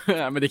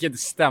 Ja, men det kan inte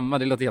stämma.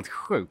 Det låter helt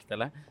sjukt,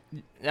 eller?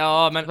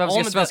 Ja, men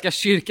varför ska Svenska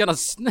kyrkan ha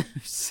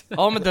snus?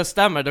 Om det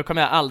stämmer, då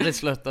kommer jag aldrig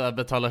sluta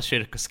betala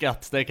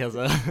kyrkoskatt, det kan jag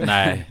säga.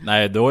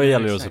 Nej, då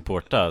gäller det att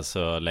supporta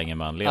så länge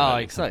man lever.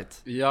 Ja,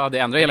 exakt. Ja, det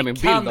ändrar hela min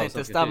bild av det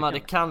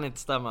kan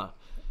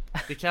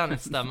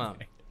inte stämma.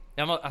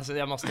 Jag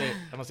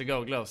måste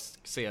googla och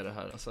se det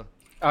här alltså.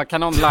 Ja,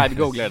 kan någon live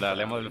googla det där?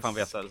 Jag måste väl fan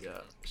veta.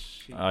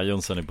 Ja,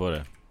 Jonsson är på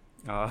det.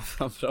 Ja,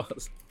 fan bra.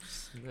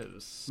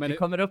 Snus. Men det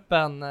kommer upp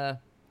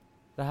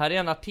det här är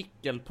en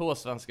artikel på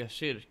Svenska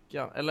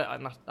kyrkan.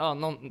 Eller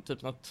någon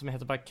typ något som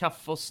heter bara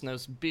kaffe och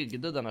snus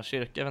byggde denna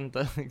kyrka. Jag vet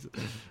inte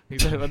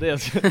exakt vad det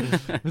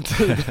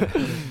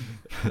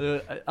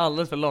är.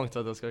 Alldeles för långt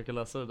att jag ska kunna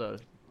läsa det där.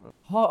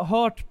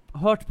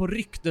 Hört på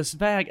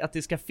ryktesväg att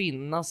det ska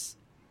finnas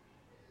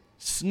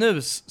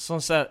snus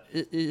som så här,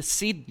 i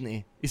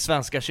Sydney i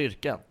Svenska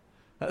kyrkan.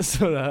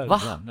 Så det här.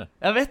 Va?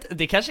 Jag vet,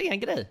 det kanske är en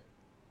grej.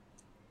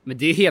 Men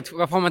det är helt,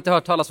 varför har man inte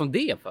hört talas om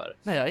det för?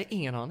 Nej, jag har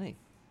ingen aning.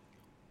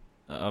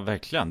 Ja,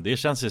 verkligen. Det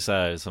känns ju så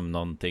här som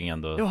någonting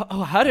ändå.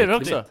 Jo, här är det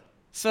också.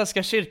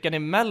 Svenska kyrkan i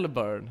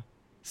Melbourne.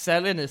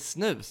 Säljer ni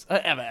snus?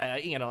 Jag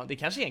har ingen aning. Det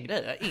kanske är en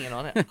grej. Jag har ingen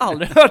aning.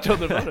 Aldrig hört om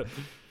det förut.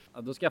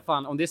 Ja, då ska jag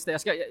fan, om det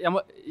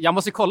jag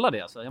måste kolla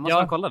det alltså. Jag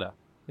måste kolla det.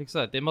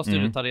 Exakt, det måste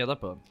du ta reda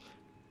på.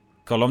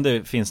 Kolla om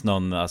det finns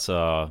någon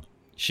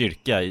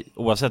kyrka,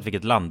 oavsett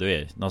vilket land du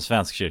är, någon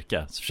svensk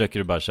kyrka, så försöker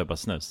du bara köpa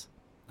snus.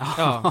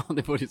 Ja,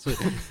 det vore så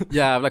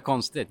jävla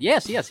konstigt.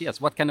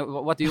 Yes. What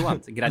do you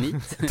want?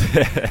 Granit?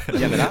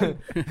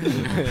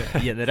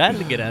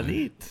 Generell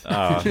granit.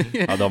 Ja,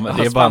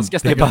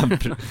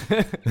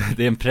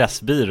 det är en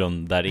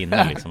pressbyrån där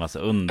inne liksom, alltså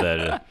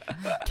under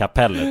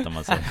kapellet om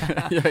man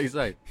säger. Ja,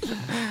 exakt.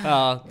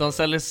 Ja, de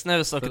säljer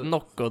snus och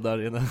Nocco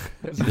där inne.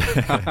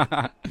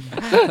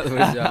 Det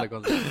vore så jävla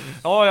konstigt.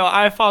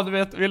 Nej fan, du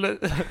vet,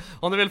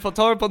 om du vill få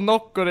tag på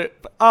Nocco i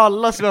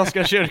alla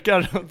svenska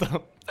kyrkor runt om.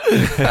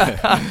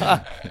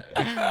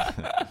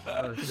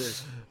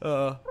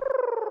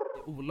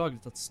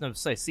 Olagligt att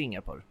snusa i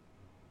Singapore.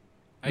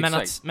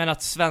 Men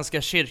att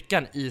Svenska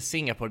kyrkan i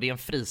Singapore, det är en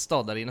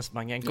fristad där inne så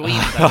man kan gå in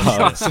där.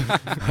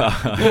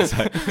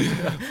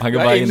 Man går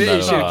bara in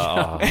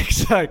där och,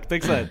 Exakt.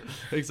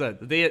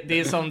 Det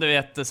är som du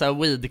vet så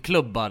här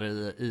weedklubbar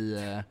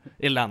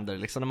i länder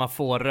liksom, när man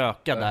får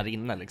röka där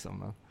inne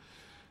liksom.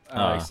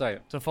 Ja,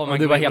 exakt. Så får man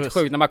det var helt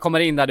sjukt när man kommer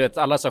in där, du vet,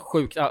 alla så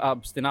sjuk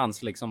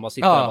abstinens liksom, bara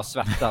sitter där och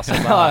svettas och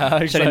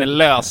bara känner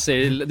lös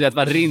i, du vet,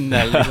 vad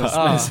rinner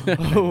liksom.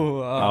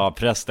 Ja,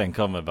 prästen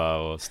kommer bara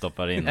och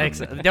stoppar in.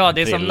 Ja,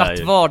 det är som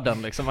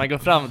nattvarden liksom, man går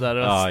fram där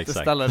och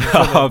ställer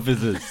ja,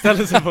 precis.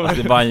 Ställer sig på.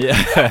 Det är bara det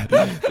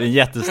är en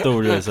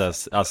jättestor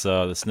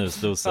alltså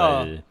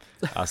snusdosa i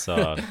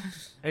alltså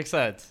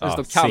exakt. Det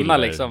står kanna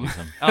liksom.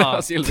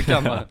 Ja,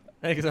 silverkanna.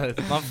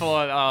 Exakt. Man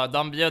får,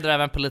 de bjuder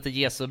även på lite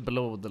Jesu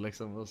blod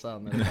liksom, och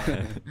sen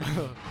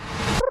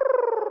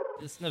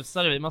vi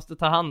snusar, vi måste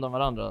ta hand om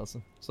varandra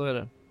alltså. Så är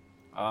det.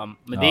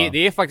 Men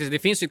det är faktiskt, det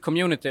finns ju ett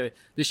community,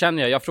 det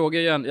känner jag.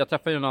 Jag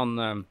träffade ju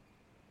någon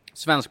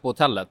svensk på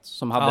hotellet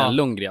som hade en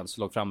Lundgren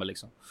som låg framme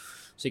liksom.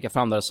 Så gick jag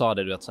fram där och sa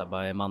det, du vet, så här,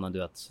 bara, mannen, du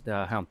vet, det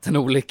har hänt en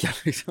olycka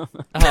liksom.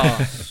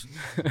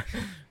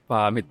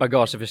 Bara, mitt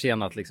bagage är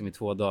försenat liksom i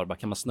 2 dagar, bara,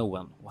 kan man sno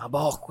en? Och han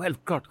bara,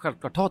 självklart,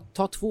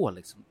 ta 2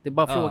 liksom. Det är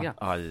bara fråga.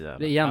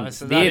 Det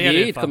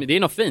är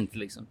något fint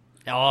liksom.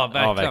 Ja,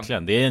 verkligen. Ja,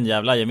 verkligen. Det är en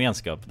jävla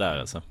gemenskap där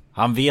alltså.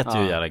 Han vet ju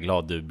hur jävla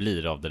glad du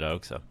blir av det där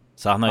också.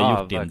 Så han har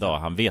gjort din dag,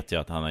 han vet ju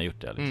att han har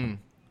gjort det liksom.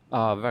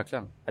 Ja,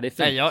 verkligen. Ja, det är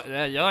fint.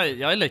 Nej,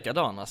 jag är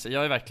likadan alltså.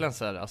 Jag är verkligen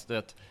så här, alltså, du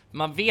vet,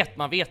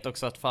 man vet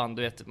också att fan,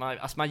 du vet,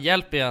 man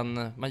hjälper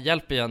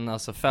ju en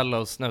alltså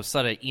fellow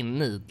snusare in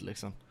need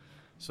liksom.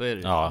 Så är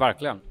det ju. Ja,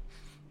 verkligen.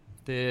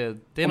 Det är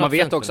och man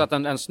vet också att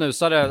en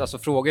snusare alltså,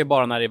 frågar ju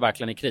bara när det är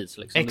verkligen i kris.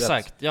 Liksom.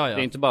 Exakt, ja. Det är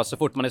inte bara så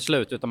fort man är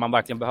slut, utan man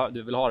verkligen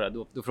du vill ha det,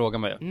 då frågar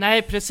man ju.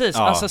 Nej, precis.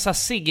 Ja. Alltså såhär,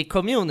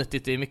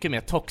 Sigge-communityt är mycket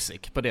mer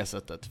toxic på det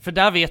sättet. För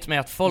där vet man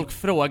att folk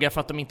frågar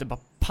för att de inte bara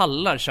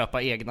pallar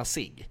köpa egna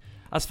cigg.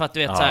 Alltså för att du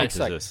vet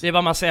såhär, det är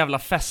bara massa jävla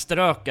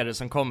feströkare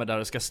som kommer där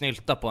och ska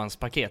snylta på ens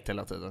paket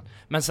hela tiden.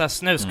 Men såhär,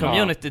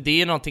 snus-community, det är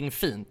ju någonting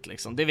fint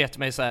liksom. Det vet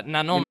man ju såhär,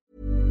 när någon...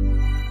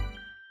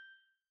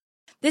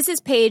 This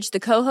is Paige, the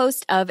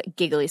co-host of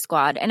Giggly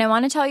Squad, and I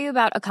want to tell you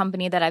about a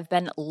company that I've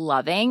been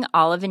loving,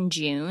 Olive &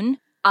 June.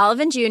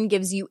 Olive & June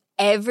gives you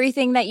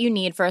everything that you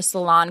need for a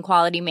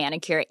salon-quality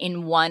manicure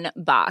in one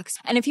box.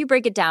 And if you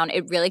break it down,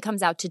 it really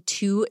comes out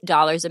to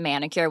 $2 a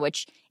manicure,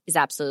 which is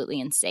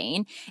absolutely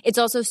insane. It's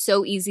also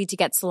so easy to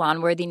get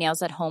salon-worthy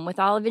nails at home with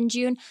Olive &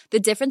 June. The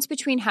difference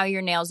between how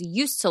your nails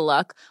used to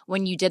look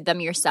when you did them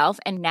yourself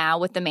and now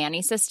with the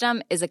Mani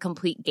system is a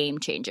complete game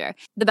changer.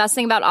 The best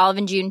thing about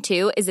Olive & June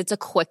too is it's a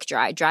quick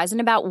dry. Dries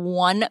in about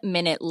 1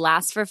 minute,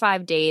 lasts for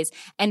 5 days,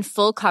 and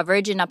full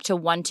coverage in up to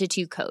 1 to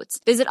 2 coats.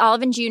 Visit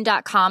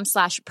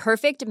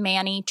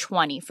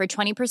oliveandjune.com/perfectmani20 for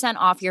 20%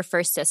 off your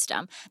first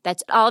system.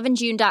 That's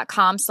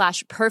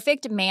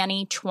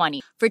oliveandjune.com/perfectmani20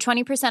 for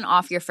 20%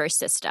 off your first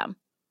system.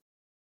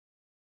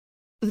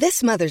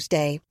 This Mother's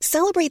Day,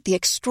 celebrate the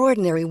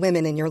extraordinary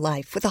women in your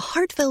life with a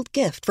heartfelt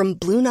gift from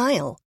Blue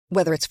Nile.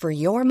 Whether it's for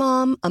your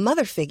mom, a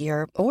mother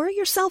figure, or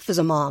yourself as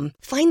a mom,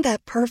 find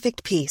that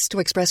perfect piece to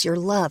express your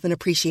love and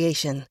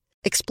appreciation.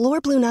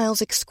 Explore Blue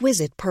Nile's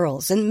exquisite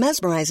pearls and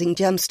mesmerizing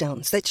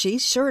gemstones that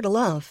she's sure to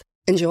love.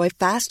 Enjoy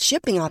fast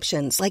shipping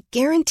options like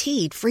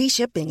guaranteed free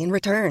shipping and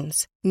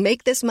returns. Make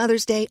this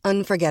Mother's Day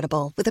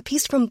unforgettable with a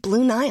piece from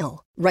Blue Nile.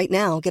 Right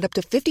now, get up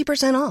to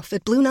 50% off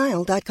at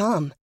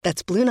BlueNile.com.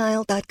 That's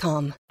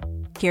BlueNile.com.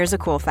 Here's a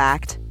cool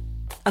fact.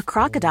 A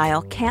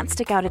crocodile can't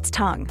stick out its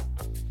tongue.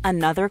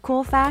 Another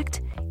cool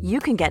fact, you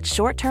can get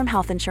short-term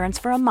health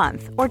insurance for a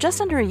month or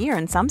just under a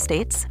year in some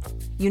states.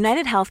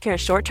 United Healthcare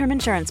short-term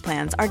insurance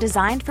plans are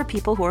designed for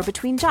people who are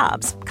between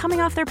jobs,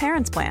 coming off their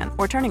parents' plan,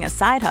 or turning a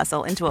side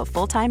hustle into a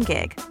full-time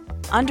gig.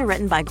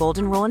 Underwritten by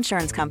Golden Rule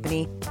Insurance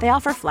Company, they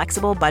offer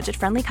flexible,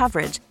 budget-friendly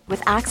coverage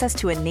with access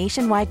to a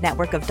nationwide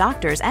network of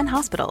doctors and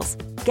hospitals.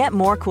 Get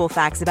more cool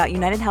facts about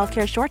United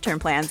Healthcare short-term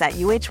plans at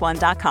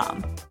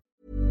uh1.com.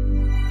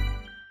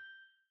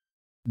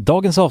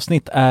 Dagens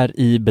avsnitt är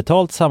i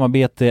betalt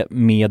samarbete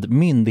med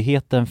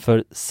Myndigheten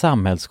för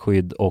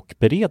samhällsskydd och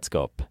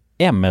beredskap,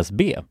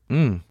 MSB.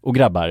 Och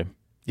grabbar,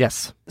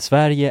 yes.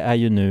 Sverige är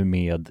ju nu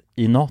med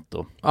i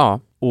NATO. Ja.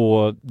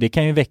 Och det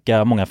kan ju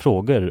väcka många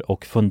frågor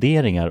och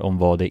funderingar om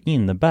vad det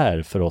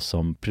innebär för oss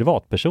som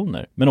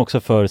privatpersoner, men också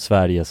för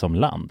Sverige som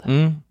land.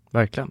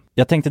 Verkligen.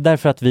 Jag tänkte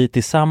därför att vi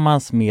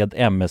tillsammans med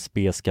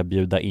MSB ska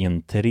bjuda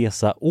in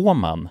Teresa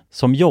Åman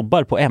som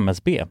jobbar på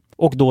MSB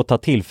och då ta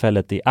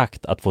tillfället i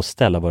akt att få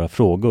ställa våra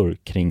frågor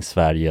kring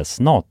Sveriges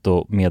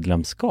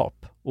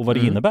NATO-medlemskap och vad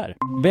det innebär.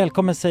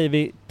 Välkommen säger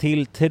vi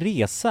till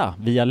Teresa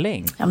via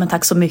länk. Ja, men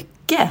tack så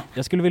mycket.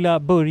 Jag skulle vilja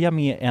börja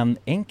med en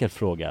enkel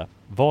fråga.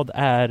 Vad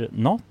är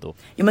NATO?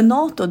 Ja, men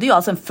NATO, det är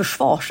alltså en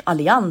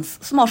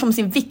försvarsallians som har som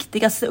sin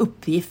viktigaste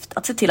uppgift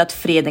att se till att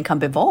freden kan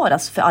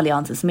bevaras för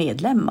alliansens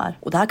medlemmar.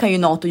 Och det här kan ju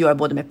NATO göra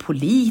både med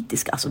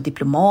politiska, alltså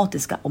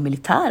diplomatiska och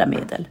militära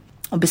medel.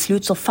 Och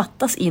beslut som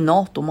fattas i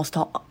NATO måste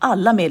ha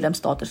alla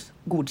medlemsstaters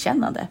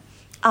godkännande.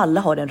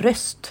 Alla har en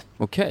röst.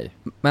 Okej.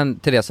 Men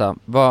Teresa,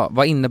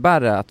 vad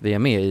innebär det att vi är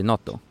med i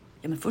NATO?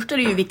 Ja, men först är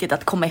det ju viktigt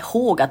att komma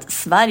ihåg att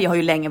Sverige har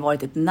ju länge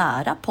varit ett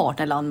nära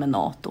partnerland med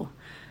NATO.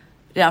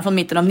 Redan från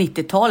mitten av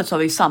 90-talet så har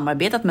vi ju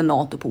samarbetat med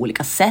NATO på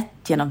olika sätt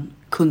genom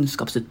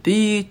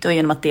kunskapsutbyte och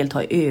genom att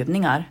delta i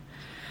övningar.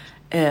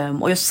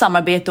 Och just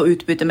samarbete och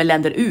utbyte med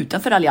länder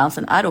utanför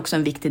alliansen är också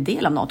en viktig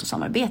del av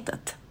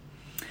NATO-samarbetet.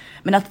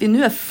 Men att vi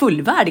nu är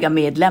fullvärdiga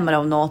medlemmar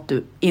av NATO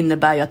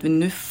innebär ju att vi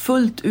nu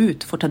fullt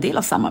ut får ta del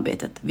av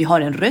samarbetet. Vi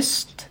har en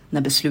röst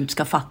när beslut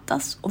ska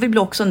fattas och vi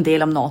blir också en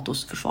del av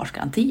NATOs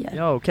försvarsgarantier.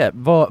 Ja, okej.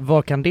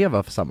 Vad kan det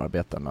vara för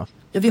samarbeten då?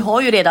 Ja, vi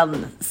har ju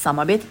redan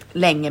samarbetat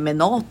länge med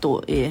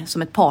NATO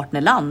som ett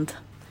partnerland.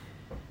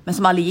 Men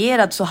som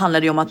allierad så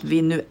handlar det om att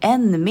vi nu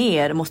än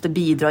mer måste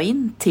bidra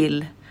in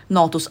till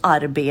NATOs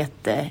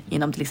arbete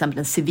inom till exempel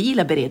den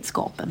civila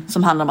beredskapen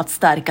som handlar om att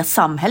stärka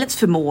samhällets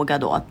förmåga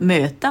då att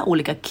möta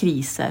olika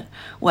kriser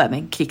och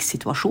även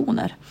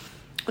krigssituationer.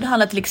 Och det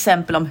handlar till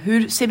exempel om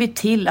hur ser vi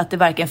till att det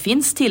verkligen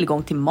finns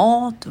tillgång till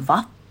mat,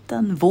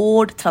 vatten,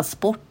 vård,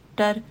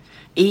 transporter,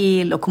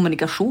 el och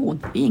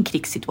kommunikation i en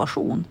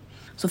krigssituation.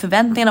 Så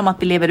förväntningarna om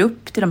att vi lever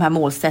upp till de här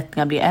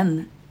målsättningarna blir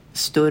än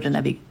större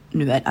när vi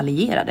nu är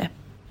allierade.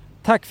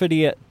 Tack för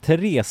det,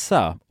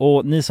 Teresa.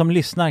 Och ni som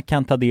lyssnar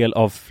kan ta del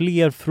av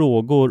fler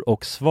frågor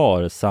och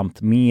svar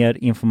samt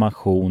mer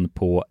information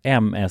på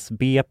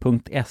msb.se/NATO.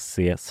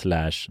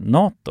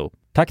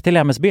 Tack till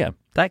MSB.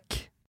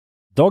 Tack.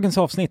 Dagens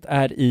avsnitt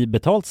är i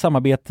betalt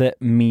samarbete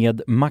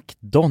med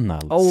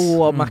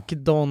McDonald's.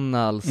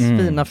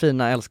 McDonald's.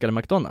 Fina, älskade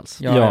McDonald's.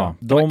 Ja.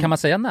 Kan man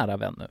säga nära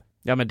vän nu?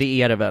 Ja men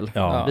det är det väl.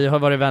 Ja. Vi har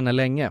varit vänner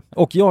länge.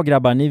 Och jag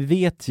grabbar, ni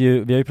vet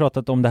ju, vi har ju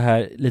pratat om det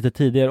här lite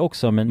tidigare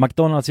också, men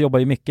McDonalds jobbar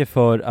ju mycket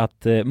för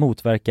att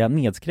motverka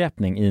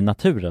nedskräpning i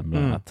naturen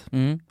bland annat.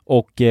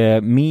 Och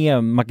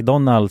med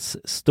McDonalds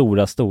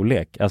stora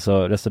storlek,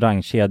 alltså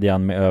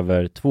restaurangkedjan med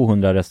över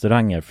 200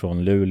 restauranger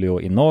från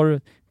Luleå i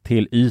norr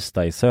till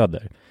Ystad i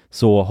söder,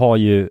 så har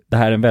ju det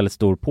här en väldigt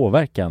stor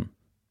påverkan.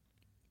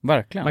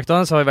 Verkligen.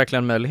 McDonalds har ju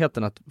verkligen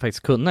möjligheten att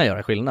faktiskt kunna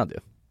göra skillnad ju.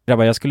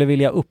 Grabbar, jag skulle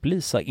vilja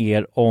upplysa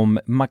er om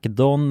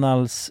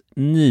McDonalds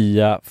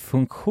nya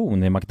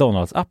funktion i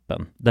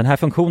McDonalds-appen. Den här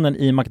funktionen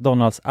i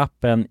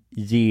McDonalds-appen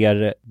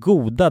ger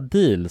goda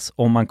deals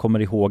om man kommer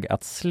ihåg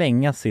att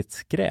slänga sitt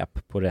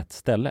skräp på rätt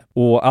ställe.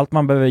 Och allt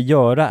man behöver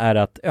göra är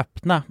att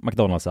öppna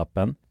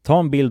McDonalds-appen, ta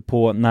en bild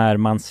på när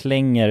man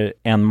slänger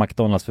en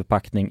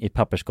McDonalds-förpackning i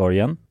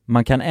papperskorgen.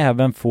 Man kan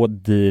även få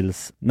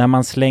deals när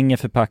man slänger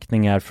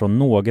förpackningar från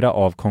några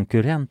av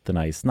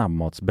konkurrenterna i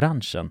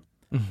snabbmatsbranschen.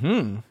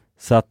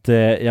 Så att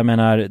jag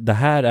menar, det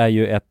här är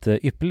ju ett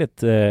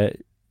ypperligt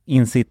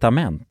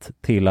incitament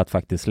till att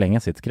faktiskt slänga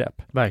sitt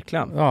skräp.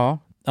 Verkligen. Ja,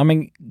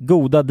 men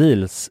goda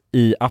deals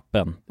i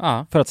appen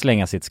för att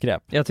slänga sitt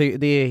skräp. Jag tycker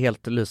det är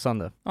helt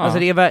lysande. Ja. Alltså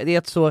det är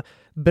ett så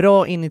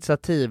bra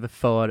initiativ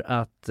för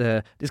att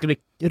det ska bli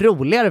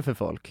roligare för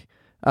folk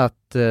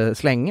att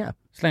slänga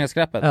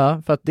skräpet.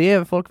 Ja, för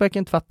att folk verkar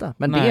inte fatta.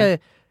 Men Nej. det är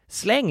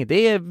släng,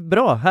 det är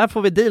bra. Här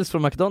får vi deals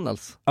från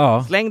McDonalds.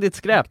 Ja. Släng ditt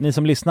skräp. Ni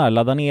som lyssnar,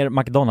 ladda ner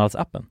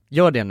McDonalds-appen.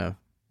 Gör det nu.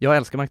 Jag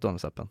älskar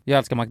McDonalds-appen. Jag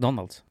älskar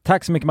McDonalds.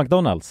 Tack så mycket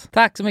McDonalds.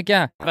 Tack så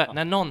mycket.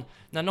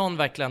 När någon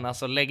verkligen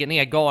alltså lägger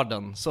ner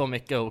garden så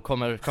mycket och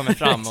kommer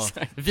fram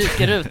och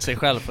viker ut sig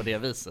själv på det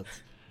viset.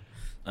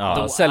 Ja,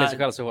 då säljer sig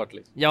själv så hårt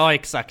liksom. Ja,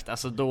 exakt.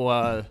 Alltså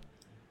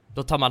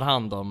då tar man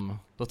hand om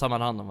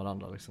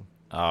varandra liksom.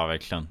 Ja,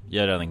 verkligen.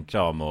 Ger den en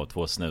kram och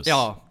 2 snus.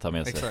 Ja, ta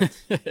med sig.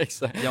 Exakt.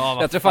 Exakt. Ja,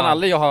 jag tror fan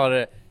aldrig jag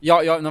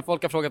har när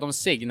folk har frågat om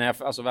cigg när jag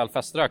alltså väl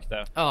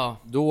feströkte. Ja.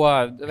 Då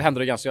hände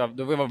det ganska,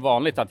 då var det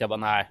vanligt att jag bara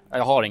nej,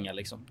 jag har inga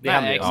liksom. Det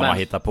händer ju. Ja, man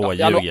hittar på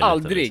jag har nog ljuger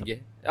aldrig. lite,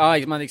 liksom.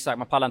 Ja, man exakt,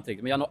 man pallar inte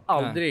riktigt, men jag har nog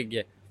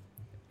aldrig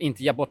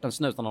inte ge bort en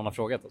snus när någon har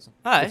frågat alltså.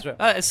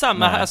 Nej,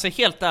 samma här, alltså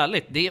helt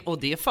ärligt, det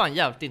är fan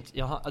jävligt inte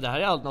det här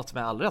är något som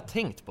jag aldrig har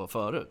tänkt på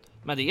förut.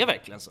 Men det är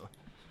verkligen så.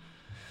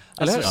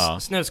 Alltså,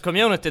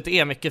 snus-communityt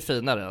är mycket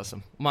finare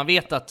alltså. Man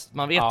vet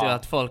ju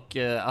att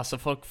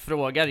folk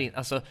frågar in,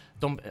 alltså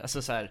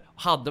så här,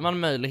 hade man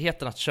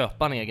möjligheten att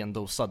köpa en egen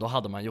dosa, då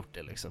hade man gjort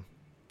det liksom.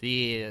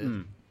 Det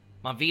är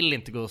man vill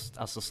inte gå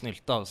alltså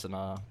snylta av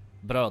sina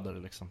bröder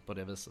liksom på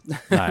det viset.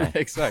 Nej,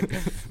 exakt.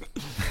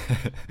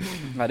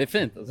 Nej, det är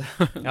fint alltså.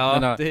 Ja,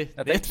 men, det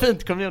är ett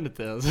fint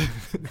community alltså.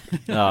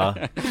 Ja.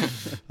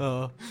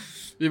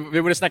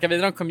 Vi borde snacka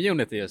vidare om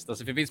community just.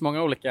 Alltså, det finns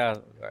många olika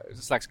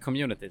slags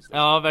communities. Liksom.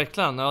 Ja,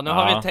 verkligen. Ja, nu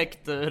har vi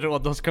täckt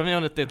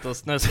rådhås-communityt och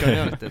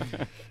snus-communityt.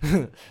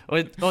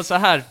 och så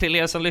här, till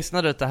er som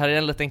lyssnar ut, det här är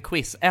en liten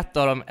quiz. Ett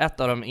av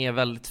dem är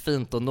väldigt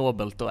fint och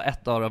nobelt och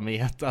ett av dem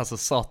är alltså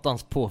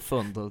satans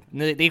påfund. Och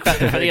det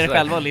är för er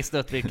själva att lista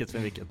ut vilket för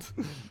vilket.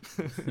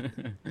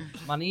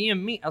 Man är ju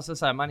med, alltså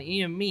så här, man är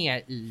ju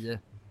med i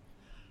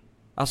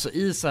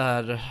i så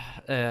här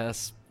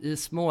i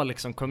små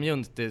liksom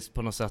communities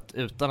på något sätt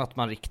utan att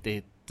man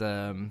riktigt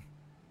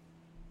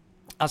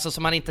alltså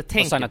som man inte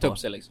tänker på. Upp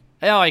sig, liksom.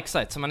 Ja,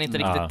 exakt, som man inte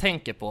riktigt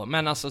tänker på,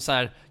 men alltså så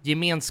här,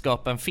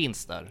 gemenskapen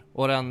finns där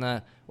och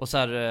och så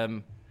här,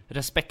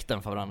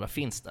 respekten för varandra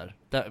finns där.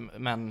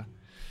 Men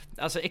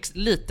alltså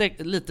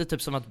lite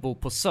typ som att bo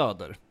på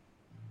Söder.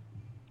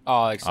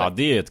 Ja, exakt. Ja,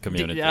 det är ett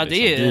community.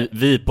 Det är...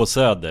 vi på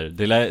Söder.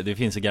 Det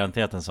finns ju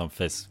garanterat en sån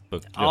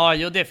Facebook. Ja,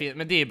 jo, det finns,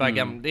 men det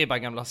är bara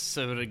gamla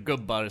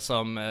surgubbar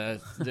som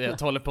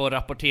håller på och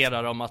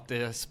rapporterar om att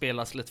det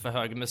spelas lite för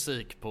hög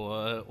musik på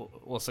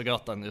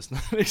Åsagatan just nu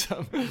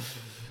liksom.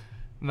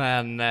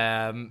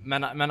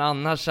 Men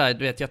annars så här,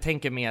 du vet, jag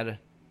tänker mer,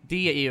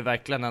 det är ju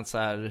verkligen en så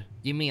här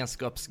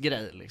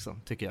gemenskapsgrej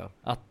liksom, tycker jag.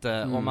 Att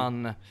om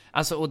man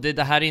alltså, och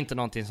det här är inte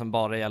någonting som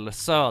bara gäller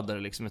Söder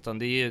liksom, utan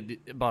det är ju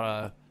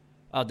bara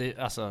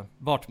alltså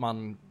vart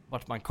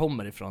man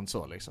kommer ifrån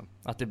så liksom.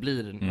 Att det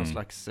blir någon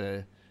slags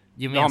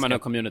gemenskap. Ja, men en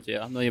community,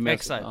 någon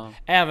gemenskap. Exakt.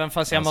 Ja. Även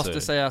fast jag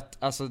måste säga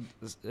att alltså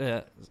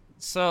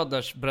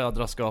Söders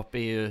brödraskap är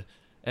ju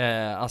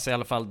alltså i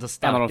alla fall det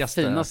starkaste. En av de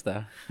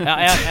finaste.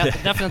 Ja,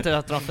 definitivt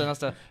ett av de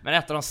finaste. Men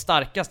ett av de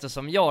starkaste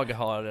som jag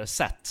har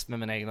sett med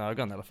mina egna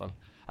ögon i alla fall.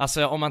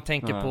 Alltså om man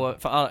tänker på,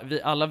 för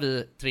alla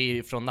vi tre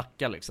är från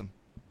Nacka liksom.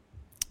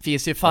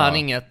 Finns ju fan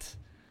inget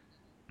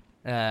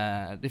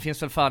det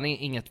finns väl fan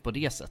inget på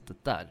det sättet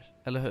där,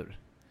 eller hur?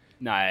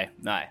 Nej,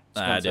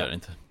 det gör det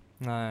inte.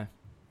 Nej,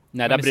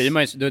 där bryr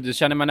man ju, du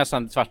känner man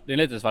nästan svart, det är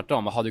lite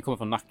tvärtom. Jaha, du kommer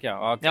från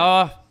Nacka. Okay.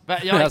 Ja, då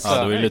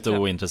är det lite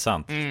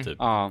ointressant typ.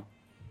 Ja.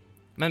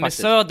 Men med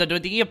Söder då,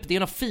 det är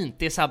något fint.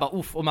 Det är så här bara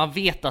och man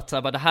vet att så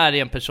här, bara, det här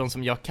är en person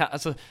som jag kan,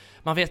 alltså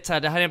man vet så här,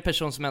 det här är en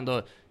person som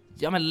ändå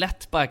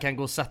lätt bara kan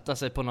gå och sätta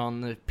sig på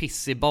någon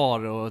pissig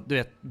bar och du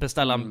vet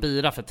beställa en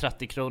bira för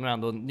 30 kronor och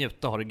ändå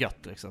njuta och ha det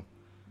gött liksom.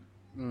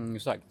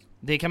 Exakt.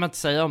 Det kan man inte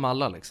säga om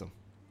alla liksom.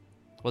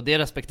 Och det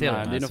respekterar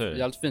jag. Det är nog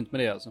jävligt fint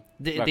med det alltså.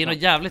 Det är nog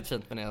jävligt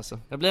fint med det alltså.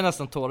 Jag blir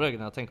nästan tårögd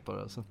när jag tänker på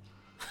det alltså.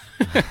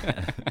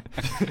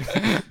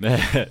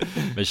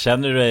 men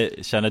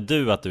känner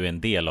du att du är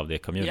en del av det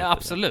community? Ja,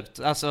 absolut.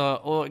 Alltså,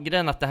 och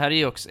grejen att det här är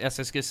ju också, alltså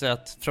jag skulle säga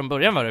att från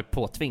början var det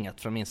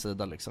påtvingat från min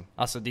sida liksom.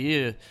 Alltså det är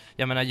ju,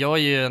 jag menar jag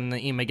är ju en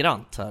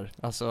immigrant här.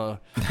 Alltså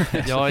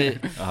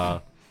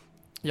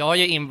jag har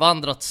ju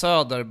invandrat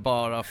söder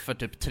bara för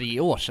typ 3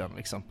 år sedan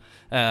liksom.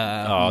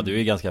 Ja, du är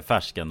ju ganska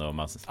färsk ändå om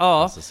man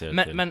ser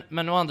det till.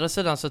 Men å andra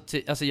sidan så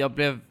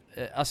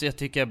alltså jag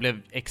tycker jag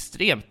blev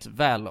extremt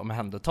väl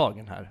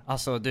omhändertagen här.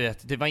 Alltså du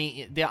vet,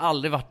 det har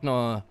aldrig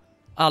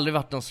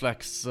varit någon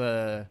slags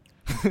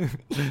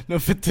någon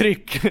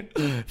förtryck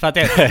för att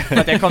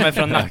jag kommer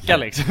från Nacka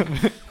liksom.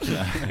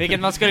 Vilket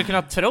man skulle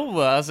kunna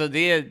tro. Alltså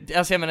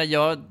jag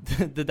menar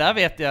det där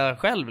vet jag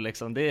själv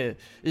liksom. Det är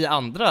i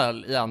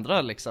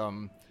andra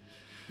liksom.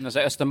 Alltså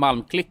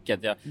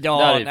Östermalmklicket,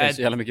 där finns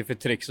så jävla mycket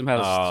förtryck som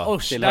helst.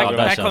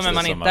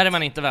 Där är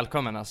man inte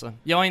välkommen alltså.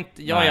 Jag är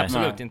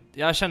absolut inte.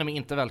 Jag känner mig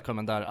inte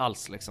välkommen där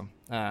alls liksom.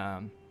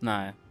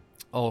 Nej.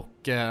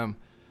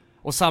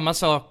 Och samma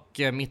sak,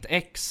 mitt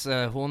ex,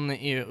 hon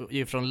är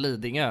ju från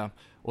Lidingö.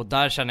 Och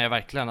där känner jag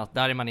verkligen att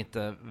där är man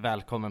inte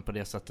välkommen på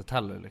det sättet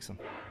heller liksom.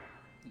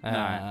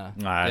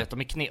 Nej. Vet,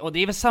 och det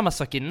är väl samma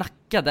sak i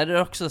Nacka. Där är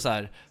det också så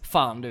här,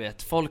 fan du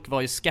vet, folk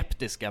var ju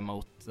skeptiska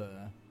mot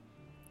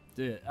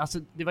alltså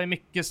det var ju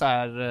mycket så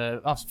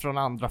här från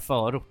andra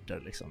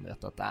förorter liksom,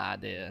 vet att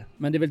det.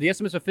 Men det är väl det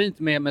som är så fint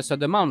med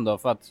Södermalm då,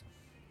 för att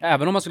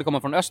även om man skulle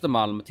komma från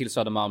Östermalm till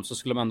Södermalm så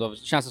skulle man ändå,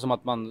 känns det som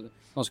att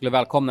de skulle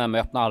välkomna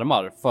med öppna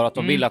armar, för att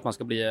de vill att man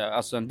ska bli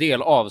alltså en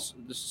del av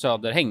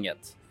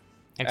Söderhänget.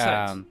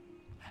 Exakt.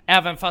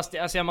 Även fast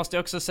alltså jag måste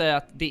också säga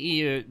att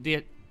det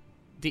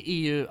är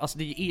ju alltså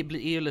det är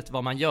ju lite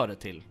vad man gör det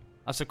till.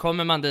 Alltså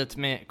kommer man dit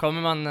med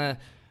kommer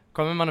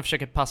man att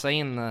försöka passa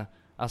in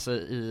alltså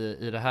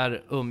i det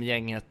här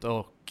umgänget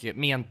och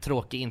med en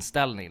tråkig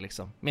inställning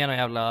liksom. Med en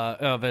jävla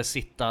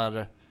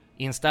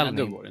översittarinställning.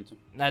 Nej, då går det inte.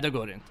 Nej, då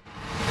går det inte.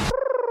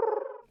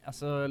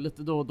 Alltså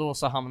lite då och då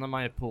så hamnar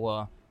man ju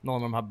på någon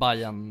av de här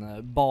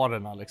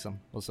Bayern-barerna liksom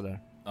och sådär.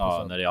 Ja,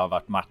 så. När det har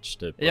varit match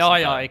typ.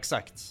 Ja,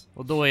 exakt.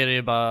 Och då är det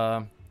ju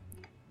bara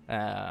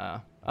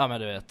ja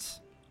men du vet,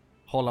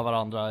 hålla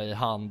varandra i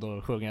hand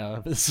och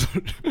sjunga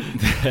visor.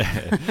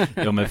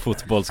 Ja, men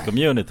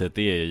fotbollscommunityt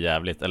det är ju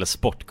jävligt, eller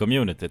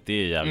sportcommunityt det är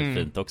ju jävligt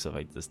fint också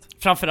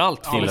faktiskt.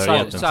 Framförallt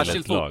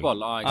särskilt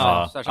fotboll.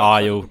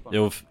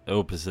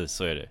 Jo, precis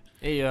så är det.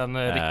 Det är ju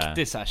en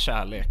riktig så här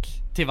kärlek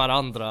till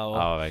varandra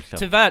och verkligen.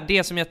 Tyvärr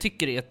det som jag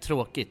tycker är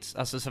tråkigt,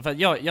 alltså så för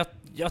jag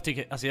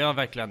tycker alltså jag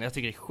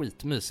tycker det är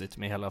skitmysigt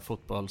med hela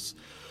fotbolls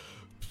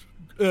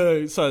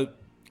så här,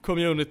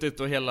 communityt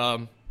och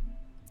hela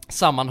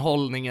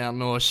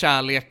sammanhållningen och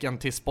kärleken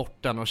till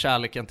sporten och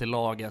kärleken till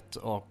laget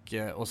och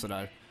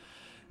sådär.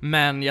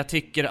 Men jag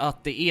tycker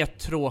att det är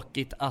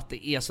tråkigt att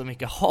det är så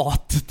mycket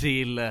hat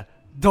till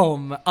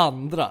de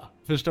andra.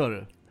 Förstår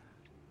du?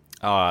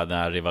 Ja, den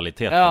här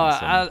rivaliteten.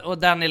 Ja, och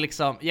den är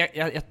liksom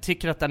jag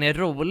tycker att den är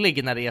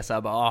rolig när det är så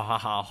här bara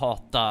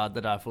hata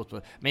det där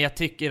fotboll. Men jag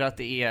tycker att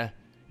det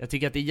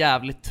är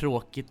jävligt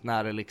tråkigt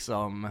när det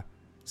liksom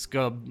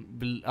ska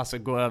alltså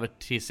gå över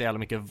till så jävla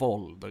mycket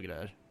våld och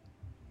grejer.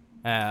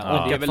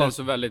 Och det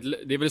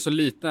är väl så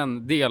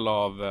liten del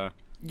av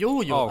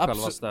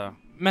absolut.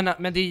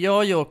 Men det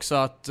gör ju också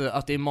att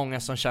det är många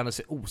som känner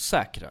sig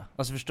osäkra.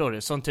 Alltså förstår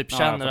du? Som typ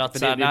känner att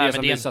det är det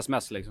som visas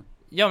mest liksom.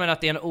 Ja, men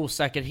att det är en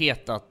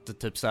osäkerhet att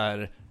typ så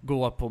här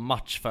gå på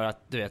match för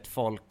att du vet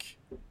folk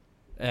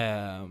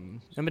ja,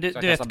 men du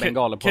vet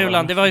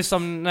Kulan, det var ju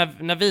som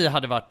när vi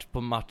hade varit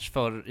på match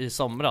för i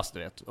somras, du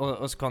vet.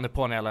 Och så kom det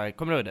på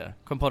kommer du det?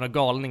 Kom på några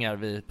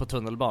galningar på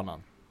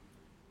tunnelbanan.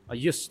 Ja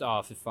just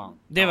det, för fan.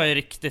 Det var ju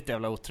riktigt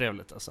jävla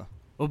otrevligt alltså.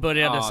 Och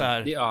började så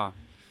här.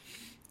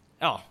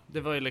 Ja,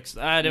 det var ju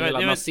liksom det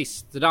var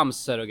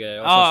nazistramser och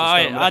grejer.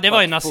 Och det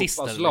var ju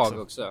nazister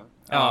liksom. Också.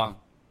 Ja.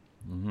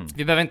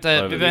 Vi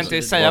behöver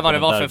inte säga vad det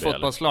var för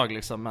fotbollslag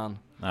liksom, men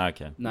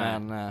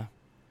men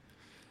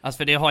alltså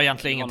för det har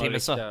egentligen ingenting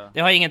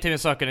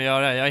med saken att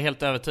göra. Jag är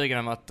helt övertygad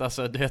om att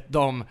alltså du vet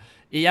de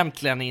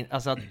egentligen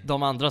alltså att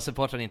de andra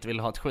supportrarna inte vill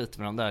ha ett skit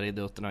med de där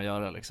idioterna att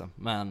göra liksom.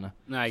 Men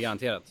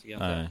garanterat.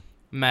 Nej.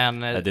 Men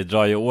det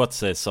drar ju åt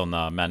sig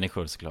såna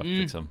människor såklart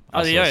liksom.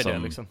 Alltså, ja, det gör ju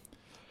det liksom.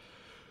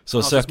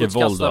 Så söker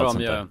våld och sånt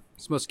där.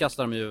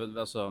 Smutskastar de ju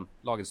alltså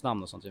lagets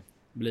namn och sånt ju.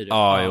 Blir det.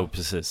 Ja, jo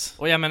precis.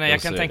 Och jag menar,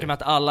 jag kan tänka mig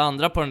att alla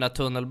andra på den där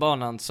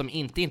tunnelbanan som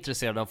inte är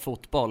intresserade av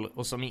fotboll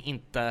och som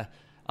inte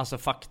alltså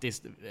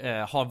faktiskt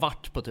har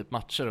varit på typ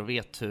matcher och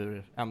vet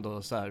hur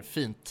ändå så här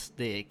fint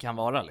det kan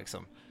vara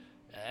liksom.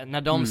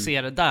 När de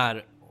ser det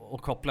där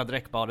och kopplar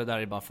direkt bara det där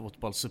är bara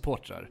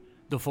fotbollssupportrar,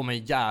 då får man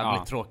en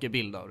jävligt tråkig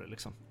bild av det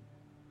liksom.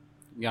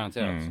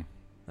 Garanterat.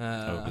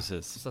 Ja,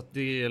 precis. Så att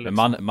det är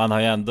liksom... liksom... man har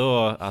ju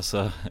ändå,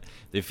 alltså,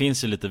 det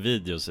finns ju lite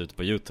videos ute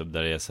på YouTube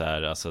där det är så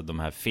här, alltså de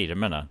här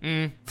firmerna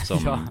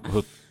som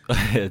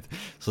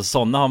så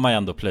sådana har man ju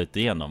ändå plöjt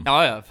igenom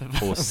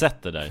och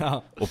sett det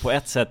där. Och på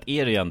ett sätt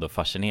är det ju ändå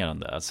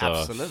fascinerande, alltså,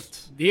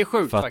 absolut. Det är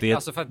sjukt för att det,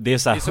 alltså, för att det är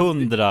så här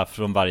 100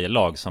 från varje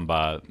lag som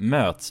bara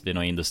möts vid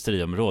något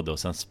industriområde och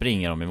sen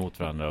springer de emot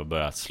varandra och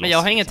börjar slåss. Men jag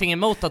har ingenting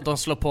emot att de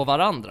slår på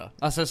varandra.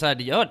 Alltså så här,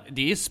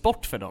 det är ju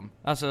sport för dem.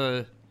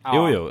 Alltså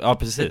Jo, ja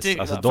precis.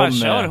 Alltså de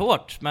kör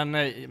hårt,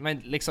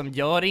 men liksom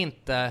gör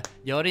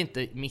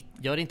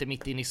inte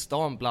mitt in i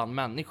stan bland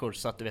människor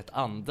så att du vet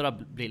andra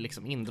blir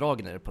liksom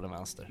indragna i det på den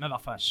vänster. Men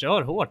vad fan,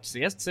 kör hårt,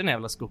 ses sin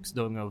jävla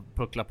skogsdung och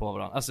puckla på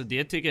varandra. Alltså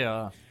det tycker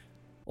jag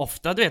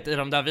ofta, du vet, i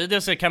de där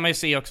videorna så kan man ju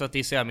se också att det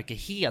är så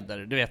mycket heder.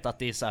 Du vet att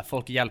det är så här,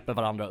 folk hjälper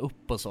varandra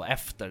upp och så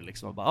efter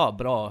liksom och bara,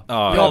 bra.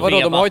 Ja, vadå,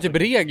 de har ju typ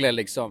regler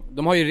liksom.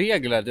 De har ju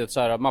regler, det är så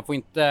här, man får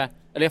inte,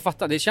 eller jag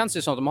fattar, det känns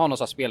ju som att de har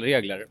några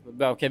spelregler.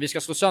 Okej, vi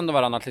ska slå sönder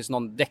varandra tills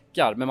någon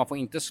däckar, men man får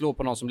inte slå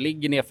på någon som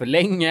ligger ner för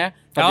länge.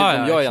 För att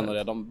de gör ju ändå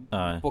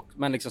det.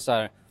 Men liksom så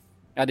här,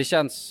 ja det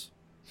känns.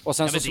 Och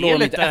sen så slår de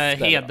lite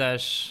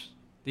efter.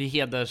 Det är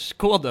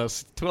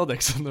hederskodex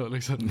ändå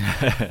liksom.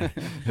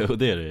 Jo,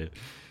 det är det ju.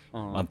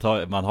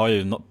 Man har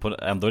ju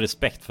ändå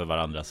respekt för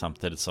varandra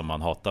samtidigt som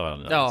man hatar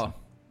varandra. Ja. Liksom.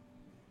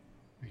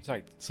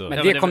 Exakt. Så.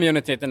 Men det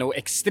communityt är nog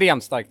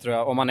extremt starkt tror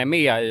jag, om man är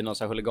med i någon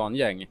sån här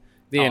huligangäng.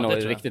 Det är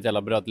nog riktigt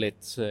jävla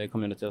brödligt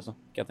community alltså, kan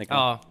jag tänka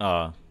mig.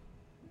 Ja,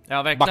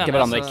 verkligen. Backa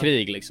varandra i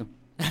krig liksom.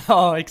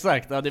 Ja,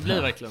 exakt. Ja, det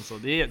blir verkligen så.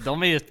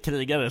 De är ju ett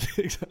krigare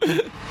liksom.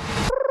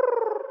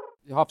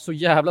 Jag har så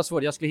jävla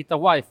svårt. Jag skulle hitta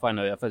wifi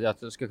nu för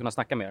att jag ska kunna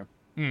snacka mer.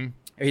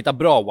 Jag hittar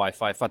bra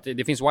wifi för att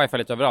det finns wifi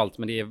lite överallt,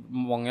 men det är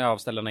många av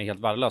ställena är helt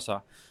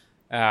värdelösa.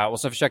 Och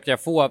så försökte jag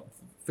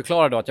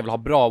förklara då att jag vill ha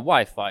bra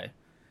wifi,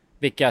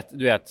 vilket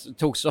du vet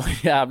tog så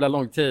jävla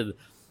lång tid.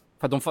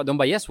 För att de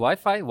bara yes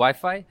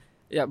wifi.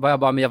 Jag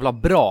bara, men jag vill ha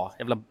bra.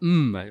 Jag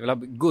vill ha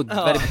good,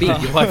 very big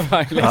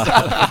wifi liksom.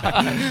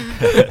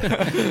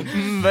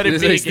 Very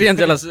big. Extremt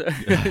jävla,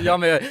 ja,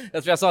 men jag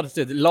tror jag sa det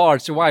till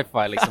large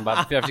wifi liksom, bara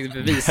för jag försökte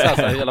bevisa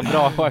så här, jävla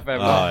bra wifi.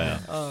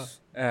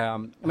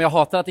 Men jag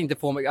hatar att inte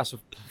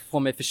få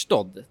mig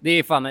förstådd. Det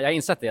är fan, jag har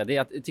insett det.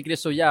 Jag tycker det är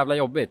så jävla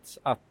jobbigt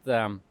att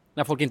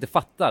när folk inte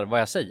fattar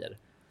vad jag säger.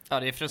 Ja,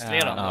 det är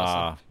frustrerande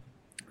alltså.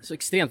 Så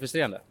extremt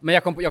frustrerande. Men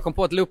jag kom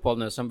på ett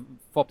loophole nu som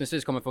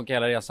förhoppningsvis kommer funka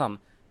hela resan.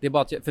 Det är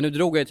bara att för nu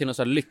drog jag till någon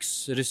sån här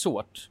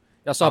lyxresort.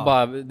 Jag sa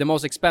bara the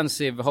most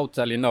expensive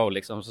hotel you know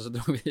liksom, så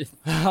drog vi.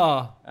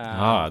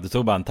 Du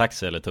tog bara en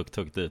taxi eller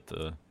tuk-tuk dit.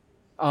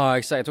 Ja,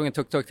 exakt. Jag tog en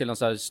tuk-tuk till en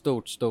sån här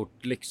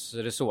stort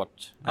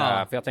lyxresort.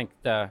 För jag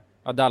tänkte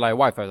där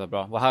är wifi så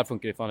bra. Och här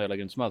funkar det fan hela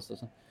grund som helst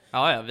alltså.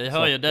 Ja, vi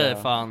hör ju dig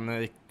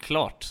fan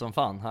klart som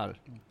fan här.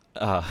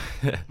 Ja.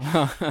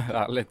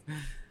 Härligt.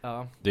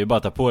 Ja. Det är bara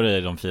att ta på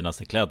dig de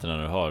finaste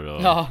kläderna du har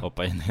och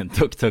hoppa in i en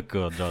tuk-tuk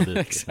och dra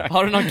dit.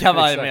 Har du någon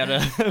kavaj med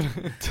dig?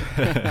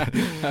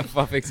 Jag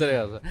får fixa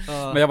det alltså.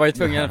 Men jag var ju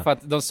tvungen för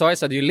att de sa ju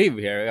så att you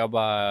live here och jag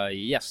bara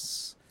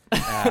yes.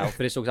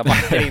 För det såg så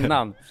vackert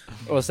innan.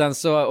 Och sen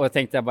så, och jag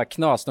tänkte jag bara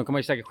knas, de kommer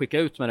ju säkert skicka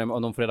ut med dem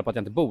om de får reda på att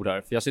jag inte bor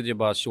här. För jag sitter ju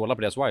bara och tjålar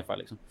på deras wifi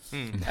liksom.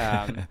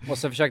 Och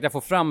så försökte jag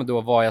få fram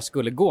då var jag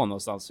skulle gå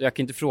någonstans. Jag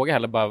kan inte fråga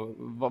heller bara,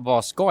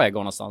 vad ska jag gå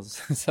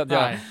någonstans? Så att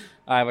det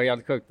var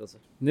jävligt sjukt alltså.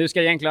 Nu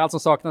ska egentligen allt som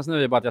saknas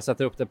nu är bara att jag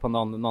sätter upp det på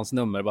någons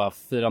nummer, bara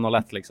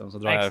 401 liksom, så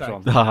drar jag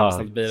ifrån.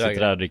 Sitter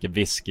där och dricker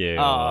whisky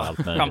och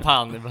allt möjligt.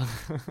 Champagne.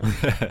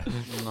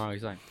 Ja,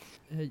 exakt.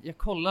 Jag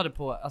kollade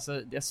på,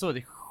 alltså jag såg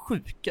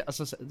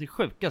det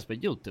sjukaste på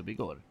YouTube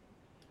igår.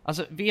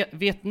 Alltså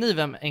vet ni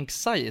vem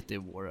Anxiety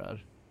War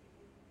är?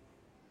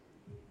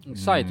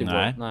 Anxiety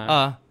War?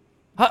 Nej.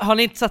 Har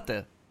ni inte sett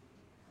det?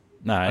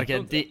 Nej.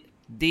 Okej,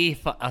 det är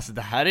alltså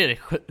det här är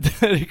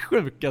det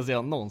sjukaste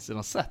jag någonsin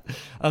har sett.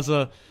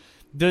 Alltså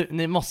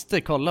ni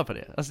måste kolla på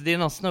det. Alltså det är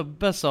någon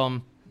snubbe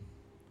som,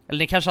 eller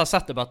ni kanske har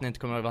sett det bara att ni inte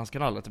kommer ihåg hans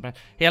kanal, men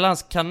hela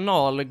hans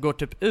kanal går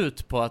typ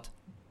ut på att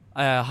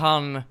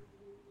han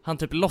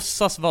typ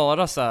låtsas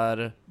vara så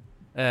här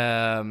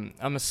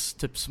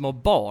typ små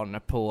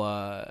barn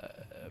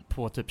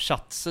på typ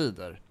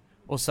chattsidor.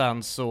 Och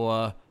sen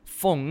så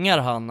fångar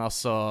han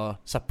alltså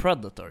så här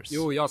predators.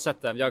 Jo, jag har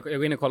sett det. Jag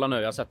går in och kollar nu,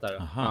 jag har sett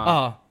det.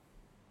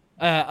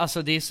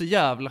 Alltså det är så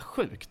jävla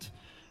sjukt.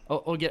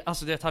 Och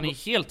alltså det, han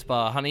är helt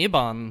bara, han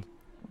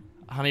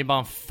är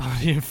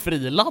en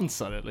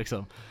frilansare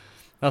liksom.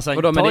 Alltså,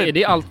 men är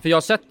det allt, för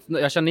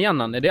jag känner igen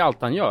han, är det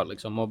allt han gör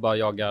liksom, och bara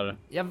jagar?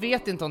 Jag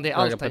vet inte om det är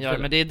allt han gör,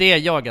 men det är det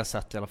jag har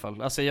sett i alla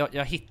fall. Alltså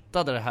jag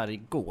hittade det här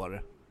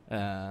igår.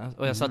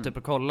 Och jag satt typ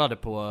och kollade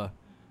på,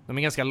 de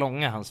är ganska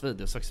långa hans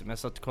videos också, men jag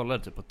satt och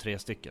kollade typ på 3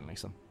 stycken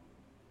liksom.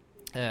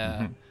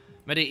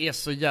 Men det är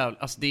så jävla,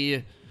 alltså det är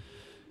ju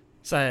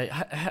så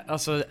här,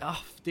 alltså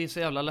det är så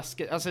jävla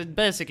läskigt. Alltså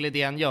basically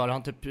det han gör,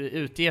 han typ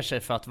utger sig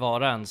för att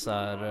vara en så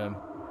här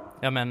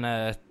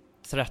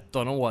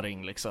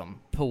 13-åring liksom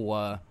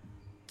på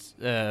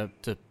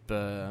typ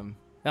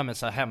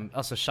så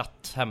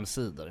här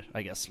hemsidor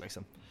I guess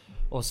liksom.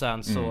 Och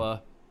sen så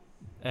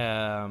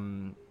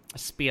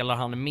spelar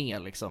han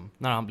med liksom,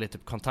 när han blir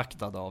typ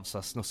kontaktad av så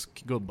här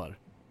snuskgubbar.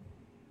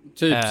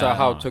 Typ så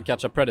How to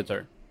Catch a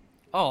Predator.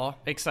 Ja,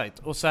 exakt.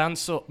 Och sen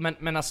så,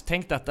 men alltså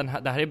tänk dig att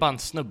det här är bara en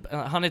snubb.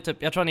 Han är typ,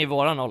 jag tror han är i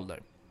våran ålder,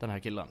 den här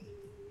killen.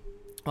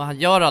 Och han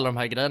gör alla de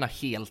här grejerna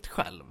helt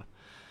själv.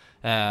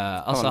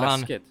 Alltså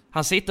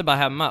han sitter bara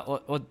hemma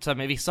och så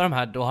med vissa av de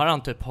här, då har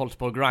han typ hållit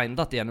på och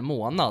grindat i en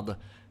månad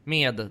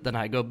med den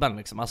här gubben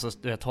liksom. Alltså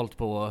du vet, hållit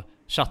på och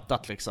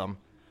chattat liksom.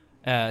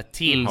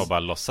 Tills, bara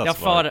låtsas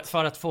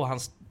för att få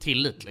hans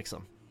tillit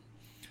liksom.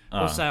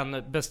 Och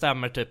sen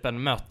bestämmer typ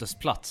en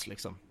mötesplats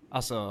liksom.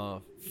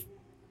 Alltså.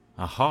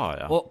 Aha,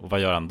 ja. Och vad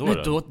gör han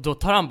då?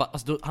 Tar han bara,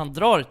 alltså han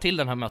drar till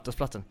den här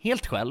mötesplatsen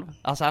helt själv.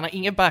 Alltså han har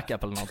ingen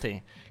backup eller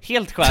någonting.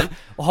 Helt själv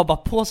och har bara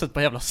på sig ett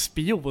par jävla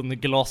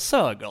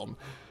spionglasögon.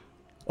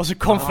 Och så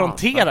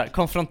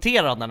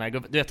konfronterar han den här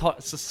gubben. Du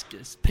vet, så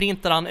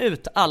printar han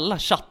ut alla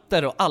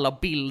chatter och alla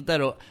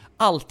bilder och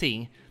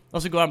allting.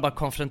 Och så går han bara och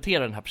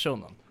konfronterar den här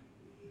personen.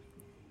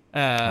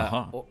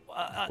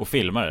 Och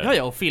filmar det?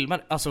 Ja, och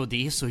filmar. Alltså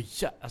det är så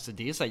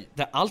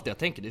det är allt jag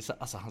tänker. Det är så,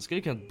 alltså han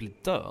skulle kunna bli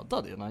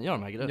dödad när han gör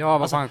de här grejerna. Ja,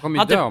 alltså, han kommer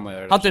ju dö om man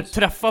gör det. Han typ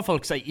träffar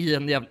folk så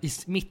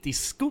här, mitt i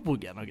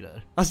skogen och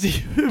grejer. Alltså det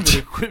är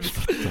hur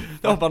sjukt.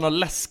 Det var bara någon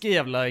läskig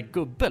jävla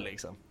gubbe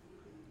liksom.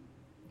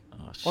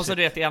 Och så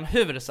du vet, är han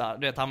hur så här,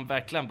 du vet, han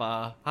verkligen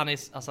bara, han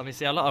är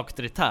så jävla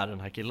auktoritär den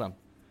här killen.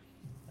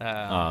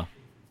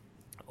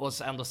 Och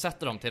så ändå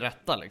sätter de till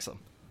rätta liksom.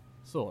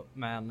 Så,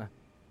 men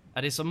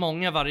det är så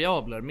många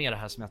variabler med det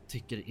här som jag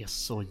tycker är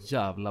så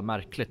jävla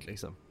märkligt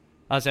liksom.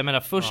 Alltså jag menar,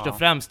 först och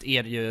främst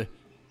är det ju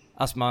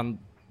alltså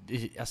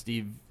det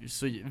är ju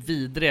så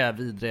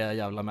vidriga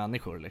jävla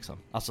människor liksom.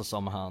 Alltså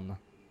som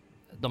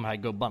de här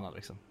gubbarna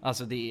liksom.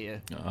 Alltså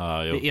det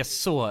är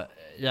så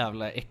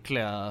jävla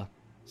äckliga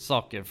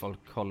saker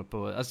folk håller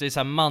på. Alltså det är så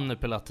här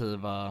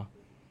manipulativa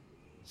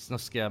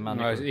snuskiga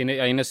människor.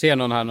 Jag inne ser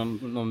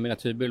någon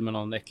miniatyrbild med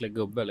någon äcklig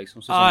gubbe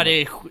liksom. Det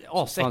är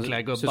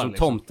asäckliga gubbar. Ser som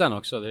liksom. Tomten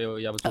också, det är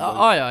ju jävligt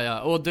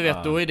ja. Och du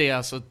vet, då är det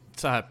alltså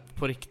så här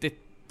på riktigt,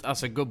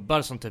 alltså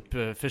gubbar som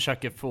typ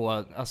försöker få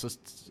alltså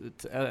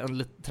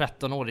en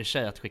 13-årig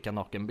tjej att skicka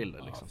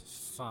nakenbilder liksom.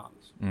 Fan.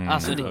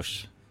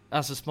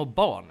 Alltså små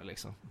barn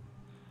liksom.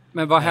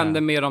 Men vad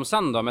händer med dem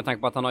sen då? Med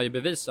tanke på att han har ju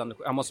bevisen.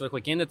 Han måste väl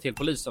skicka in det till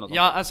polisen och sånt.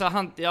 Ja, alltså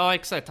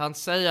exakt. Han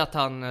säger att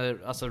han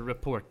alltså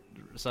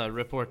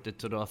reported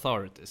to the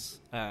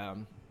authorities.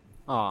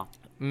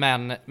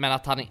 Men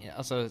att han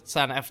alltså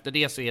sen efter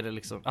det så är det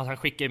liksom att han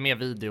skickar med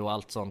video och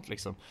allt sånt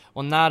liksom.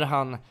 Och när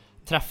han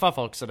träffar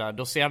folk så där,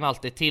 då ser han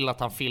alltid till att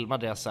han filmar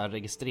deras så här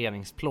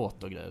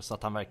registreringsplåt och grejer, så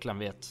att han verkligen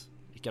vet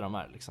vilka de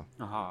är liksom.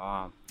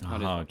 Aha,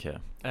 okej.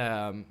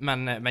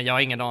 Men jag har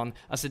ingen aning.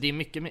 Alltså det är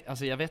mycket,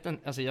 alltså jag vet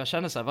inte, alltså jag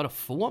känner så här, vadå,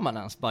 får man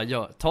ens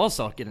bara ta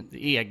saker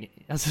egen,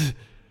 alltså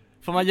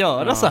får man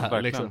göra så här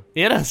verkligen? Liksom?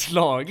 Är det ens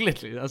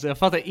lagligt liksom? Alltså jag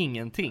fattar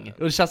ingenting.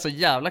 Och det känns så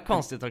jävla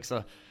konstigt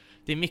också.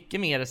 Det är mycket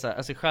mer så här,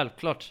 alltså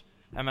självklart.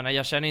 Jag menar,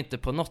 jag känner inte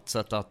på något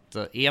sätt att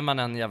är man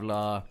en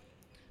jävla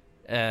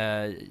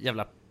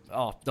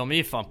de är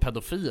ju fan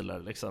pedofiler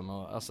liksom,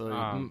 och alltså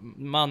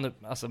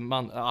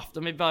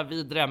de är bara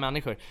vidriga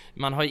människor.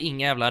 Man har ju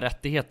inga jävla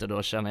rättigheter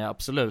då, känner jag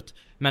absolut.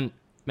 Men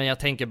jag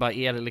tänker bara,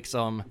 är det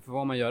liksom, för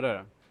vad man gör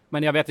det?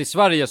 Men jag vet, i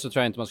Sverige så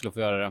tror jag inte man skulle få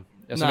göra det.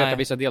 Jag vet att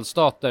vissa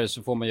delstater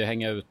så får man ju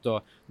hänga ut,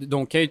 och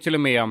de kan ju till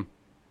och med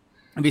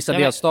vissa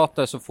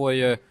delstater så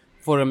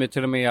får de ju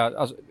till och med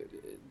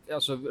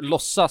alltså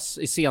låtsas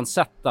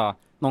iscensätta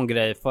någon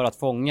grej för att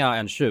fånga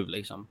en tjuv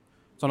liksom.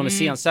 Så de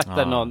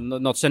iscensätter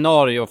något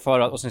scenario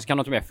och sen kan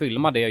de till och med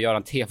filma det och göra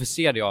en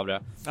tv-serie av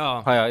det.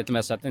 Har jag inte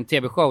med sett. En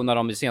tv-show när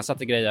de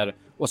iscensätter grejer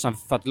och sen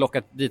för att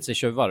locka dit sig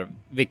tjuvar,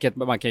 vilket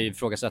man kan ju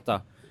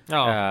ifrågasätta.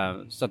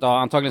 Så att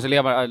antagligen så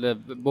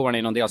bor han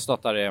i någon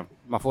delstat där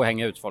man får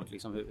hänga ut folk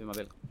liksom hur man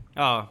vill.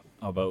 Ja,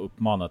 bara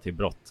uppmana till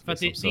brott. För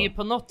liksom, det är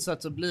på något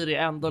sätt så blir det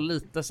ändå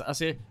lite så,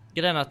 alltså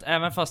grejen att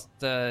även fast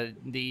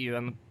det är ju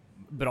en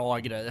bra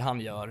grej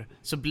han gör,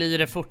 så blir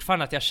det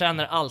fortfarande att jag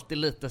känner alltid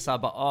lite så här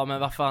bara, men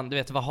vad fan, du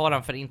vet, vad har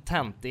han för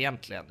intent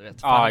egentligen, du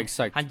vet.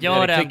 Exakt. Han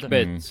gör ändå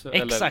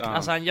exakt,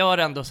 alltså han gör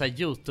ändå så här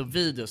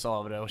YouTube-videos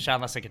av det och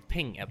tjänar säkert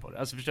pengar på det.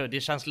 Alltså förstår du,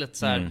 det känns lite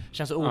så här,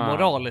 känns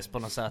omoraliskt på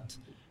något sätt,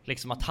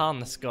 liksom att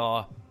han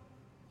ska,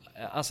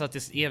 alltså att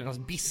det är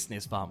någon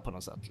business för han på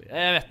något sätt.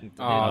 Jag vet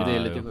inte. Det är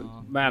lite,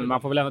 men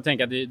man får väl ändå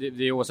tänka att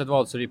det är oavsett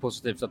vad så är det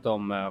positivt att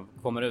de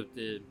kommer ut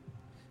i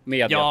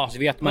media. Ja, så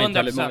vet man 100%.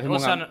 Inte hur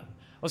många.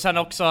 Och sen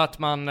också att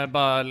man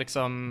bara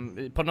liksom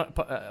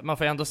man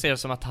får ändå se det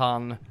som att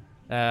han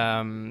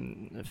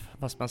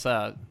vad ska man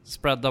säga,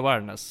 spread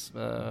awareness.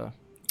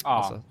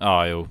 Alltså.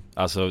 Ja, jo.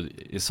 Alltså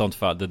i sånt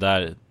fall,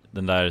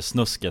 den där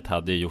snusket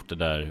hade ju gjort det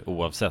där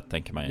oavsett,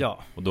 tänker man ju. Ja.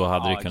 Och då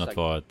hade det kunnat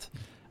vara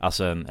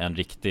en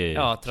riktig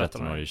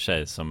 13-årig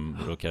tjej som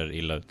råkar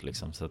illa ut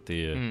liksom. Så att det är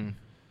ju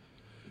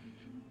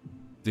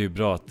det är ju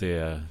bra att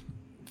det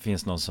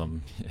finns någon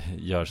som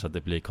gör så att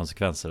det blir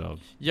konsekvenser av.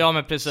 Ja,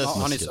 men precis.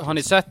 Har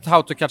ni sett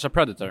How to Catch a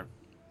Predator?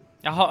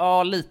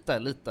 Ja, lite.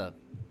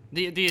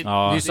 Det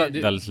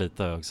väldigt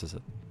lite har jag också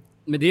sett.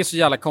 Men det är så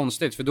jävla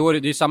konstigt, för då är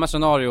det är samma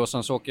scenario och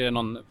sen så åker det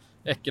någon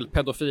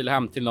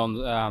äckelpedofilhem till någon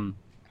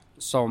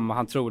som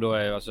han tror då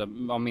är alltså,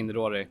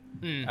 minderårig.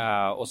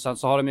 Och sen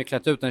så har de ju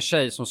klätt ut en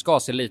tjej som ska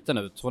se liten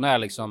ut. Hon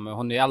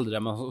är äldre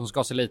men hon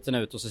ska se liten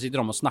ut. Och så sitter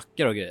de och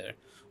snackar och grejer.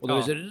 Och då är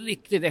det så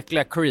riktigt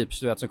äckliga creeps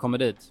du vet som kommer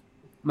dit.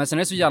 Men sen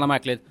är det så jävla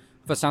märkligt.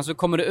 För sen så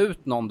kommer det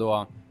ut någon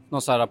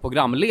så här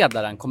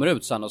programledaren kommer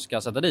ut sen och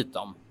ska sätta dit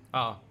dem.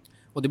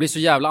 Och det blir så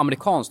jävla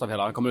amerikanskt av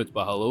hela. Han kommer ut och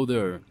bara hello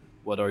there.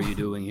 What are you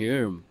doing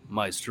here,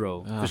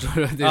 maestro? Förstår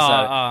du? Det är så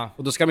här.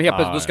 Och då ska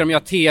de då ska de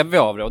göra tv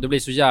av det. Och det blir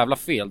så jävla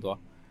fel då.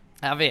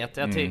 Jag vet,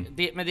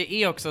 men det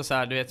är också så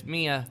här, du vet,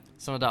 med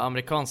sådana där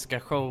amerikanska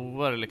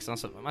shower liksom,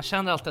 så man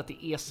känner alltid att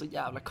det är så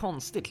jävla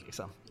konstigt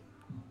liksom.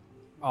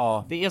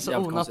 Ja, det är så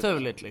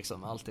onaturligt konstigt.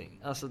 Liksom allting.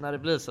 Alltså när det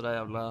blir så där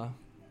jävla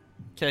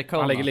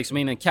han lägger liksom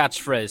in en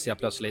catchphrase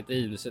plötsligt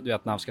i, du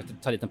vet, när han ska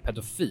ta dit en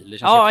pedofil. Det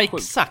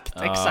känns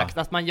exakt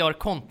att man gör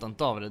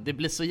content av det. Det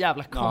blir så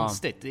jävla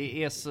konstigt.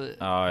 Det är så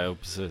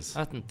precis.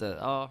 Jag vet inte.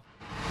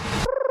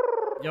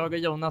 Jag och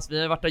Jonas,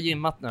 vi har varit och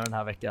gymmat nu den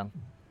här veckan.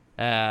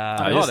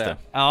 Just det.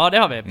 Ja, det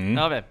har vi.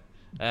 Det har vi.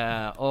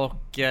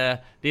 Och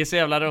det är så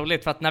jävla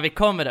roligt för att när vi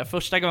kommer där,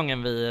 första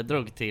gången vi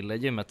drog till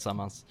gymmet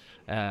tillsammans,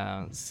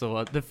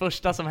 så det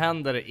första som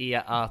händer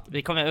är att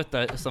vi kommer ut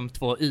där som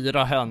två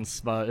yra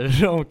höns bara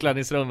ur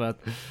omklädningsrummet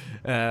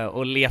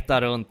och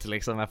letar runt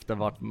liksom efter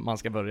vart man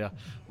ska börja.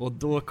 Och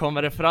då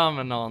kommer det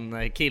fram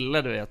någon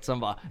kille, du vet, som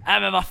bara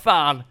men vad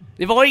fan,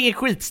 det var ingen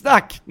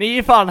skitsnack, ni är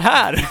ju fan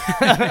här.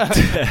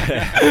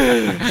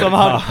 Som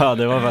han...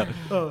 det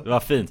var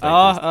fint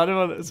faktiskt. Ja, det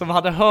var som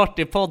hade hört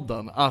i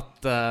podden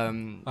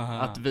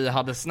att vi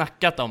hade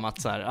snackat om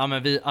att så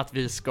här, att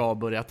vi ska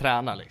börja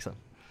träna liksom.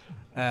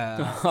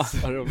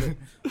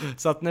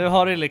 Så att nu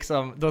har det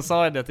liksom, då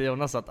sa jag det till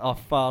Jonas att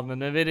fan, men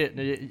nu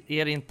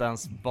är det inte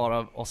ens bara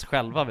oss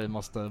själva vi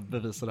måste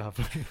bevisa det här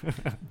för.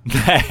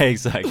 Nej,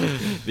 exakt.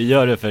 Vi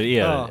gör det för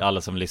er,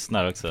 alla som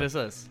lyssnar också.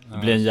 Precis. Det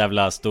blir en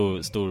jävla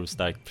stor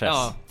stark press.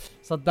 Ja.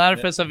 Så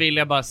därför så vill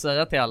jag bara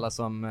säga till alla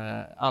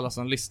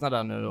som lyssnar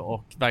där nu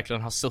och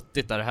verkligen har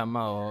suttit där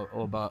hemma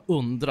och bara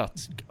undrat,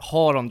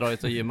 har de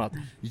dragit och gymmat?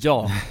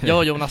 Ja, jag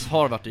och Jonas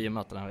har varit och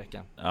gymmat den här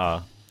veckan.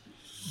 Ja.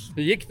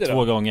 Hur gick det då?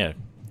 2 gånger.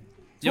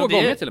 2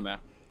 gånger till och med?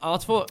 Ja,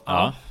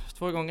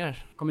 2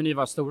 gånger. Kommer ni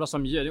vara stora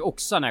som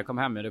oxar när jag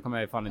kommer hem? Det kommer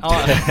jag ju fan inte.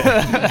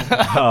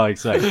 Ja,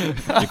 exakt.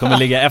 Du kommer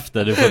ligga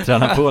efter, du får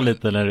träna på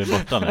lite när du är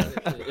borta nu.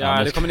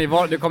 Ja, det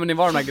kommer ni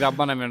vara de där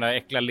grabbarna med den där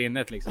äckla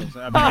linnet liksom.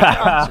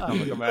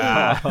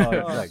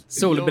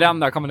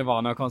 Solbrända kommer ni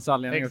vara när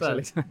konstallningen också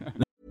liksom.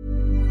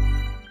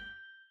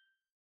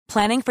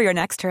 Planning for your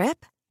next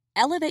trip?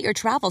 Elevate your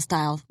travel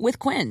style with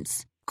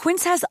Quince.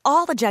 Quince has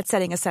all the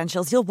jet-setting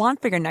essentials you'll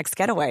want for your next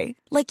getaway,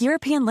 like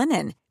European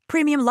linen,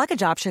 premium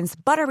luggage options,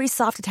 buttery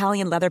soft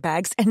Italian leather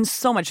bags, and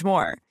so much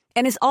more.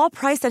 And is all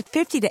priced at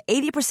 50 to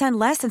 80%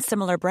 less than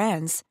similar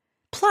brands.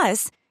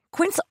 Plus,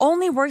 Quince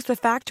only works with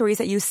factories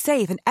that use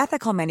safe and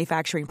ethical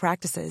manufacturing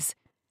practices.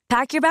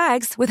 Pack your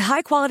bags with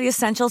high-quality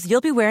essentials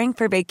you'll be wearing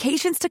for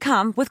vacations to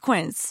come with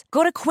Quince.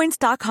 Go to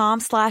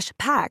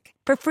quince.com/pack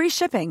for free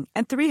shipping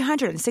and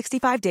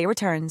 365-day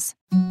returns.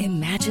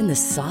 Imagine the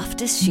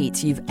softest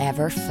sheets you've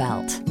ever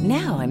felt.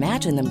 Now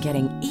imagine them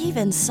getting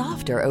even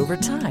softer over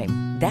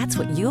time. That's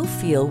what you'll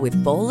feel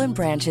with Boll &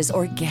 Branch's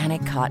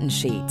organic cotton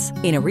sheets.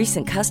 In a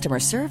recent customer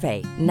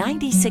survey,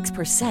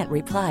 96%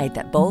 replied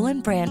that Boll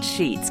 & Branch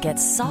sheets get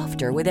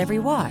softer with every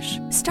wash.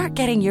 Start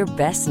getting your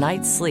best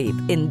night's sleep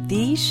in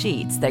these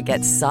sheets that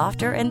get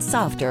softer and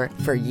softer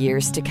for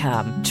years to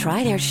come.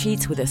 Try their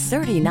sheets with a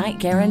 30-night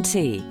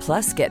guarantee.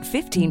 Plus, get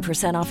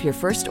 15% off your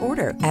first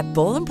order at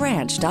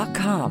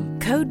bollandbranch.com.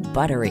 Code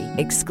BUTTERY.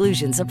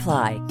 Exclusions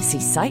apply. See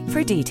site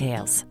for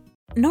details.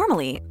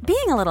 Normally,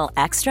 being a little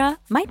extra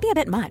might be a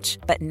bit much,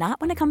 but not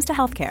when it comes to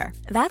healthcare.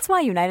 That's why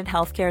United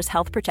Healthcare's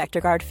Health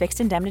Protector Guard fixed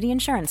indemnity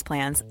insurance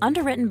plans,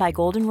 underwritten by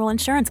Golden Rule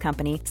Insurance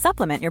Company,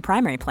 supplement your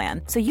primary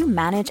plan so you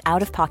manage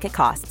out-of-pocket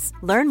costs.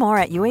 Learn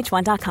more at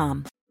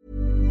uh1.com.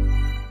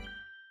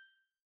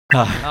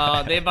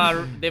 Ja, det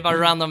är bara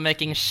random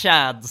making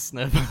shads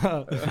nu.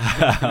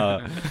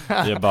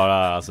 Det är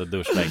bara alltså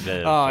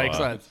douchebag-grejer. Ja,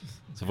 exakt.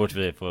 Så fort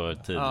vi får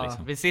tid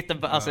liksom. Vi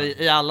sitter alltså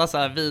i alla så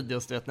här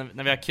videos, du vet,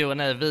 när vi har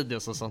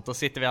Q&A-videos och sånt, då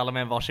sitter vi alla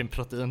med varsin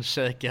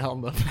proteinshake i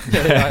handen.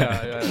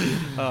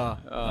 Ja.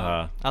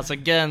 Alltså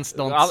gains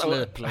don't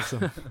sleep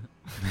liksom.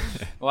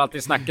 Och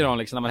alltid snackar om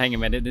liksom, när man hänger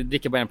med, det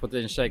dricker bara en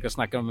proteinshake och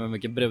snackar om hur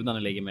mycket brudar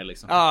ni ligger med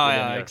liksom.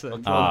 Ja, exakt.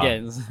 Och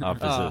gains. Ja,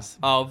 precis.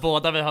 Ja, och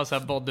båda vi har så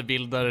här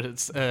bodybuilder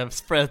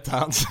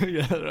spraytans.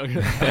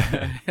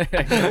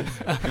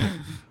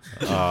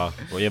 Ja,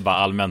 och är bara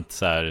allmänt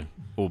så här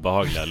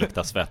obehagliga,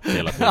 luktar svett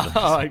hela tiden.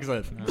 Ja,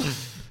 exakt.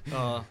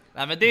 Ja.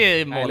 Nej, men det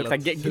är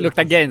målet.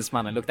 Lukta gains,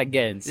 mannen, lukta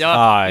gains.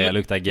 Ja, jag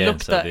luktar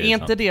gains. Är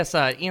inte det så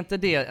här, inte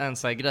det en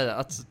så här grej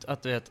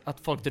att du vet att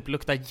folk typ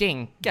luktar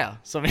jänka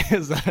som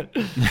är så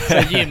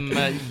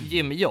här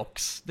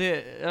gymjocks.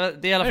 Det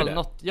är i alla fall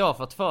något jag har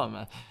fått för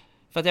mig.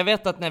 För att jag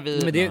vet att när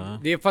vi men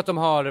det är för att de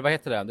har, vad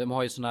heter det? De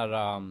har ju sån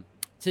här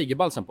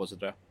tigerbalsam på sig,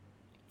 tror jag.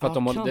 För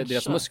att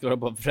deras muskler har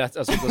bara frätt,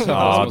 alltså, de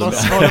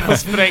håller på att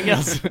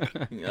sprängas.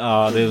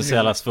 Ja, det är så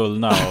jävla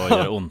svullna och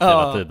gör ont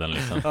hela tiden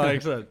liksom. Ja,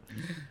 exakt.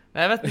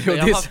 Nej, jag vet inte. Jo,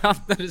 det är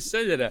sant när du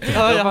säger det.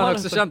 Ja, jag har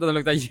också känt att det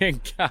luktar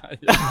jänka.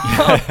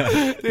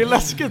 Det är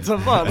läskigt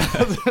som fan.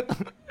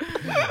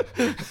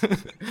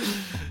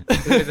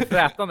 Det är lite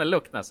frätande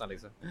lukt nästan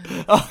liksom.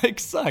 Ja,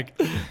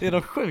 exakt. Det är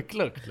någon sjuk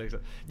lukt liksom.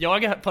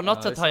 På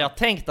något sätt har jag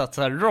tänkt att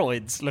så här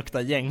roids luktar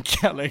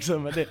jänka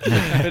liksom, men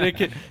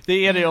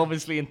det är det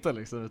obviously inte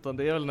liksom, utan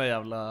det är väl någon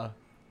jävla...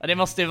 Ja, det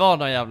måste ju vara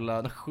någon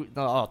jävla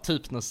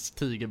typ någon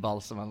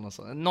tigerbalsam eller något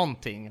sånt.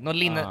 Någonting, någon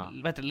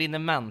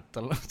liniment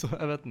eller så,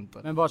 jag vet inte.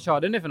 Men vad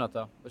körde ni för något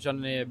då? Vad körde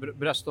ni,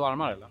 bröst och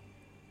armar eller?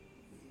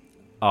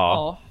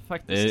 Ja,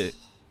 faktiskt.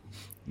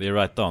 Det är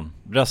right on.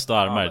 Bröst och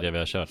armar är det vi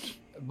har kört.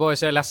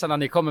 Boys, jag är ledsen att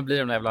ni kommer bli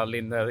de jävla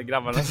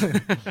linnegrabbarna.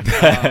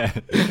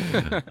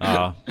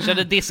 Ja.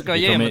 Körde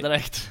disco-gym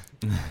direkt.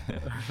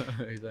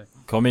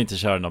 Kommer inte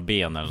köra någon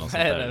ben eller något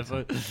sånt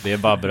där. Det är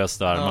bara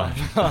bröst och armar.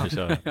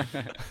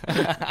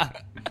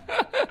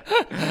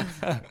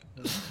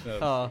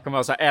 Kommer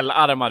ha så här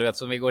L-armar, du vet,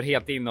 som vi går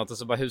helt inåt och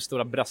så bara hur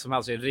stora bröst som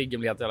helst, så är ryggen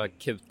blir helt jävla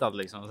kutad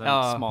liksom.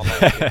 Sen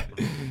smalare.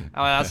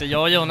 Ja, alltså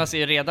jag och Jonas är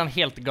ju redan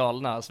helt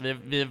galna. Alltså,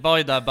 vi var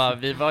ju där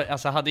bara,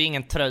 alltså hade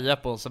ingen tröja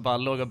på så bara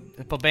låg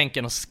på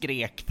bänken och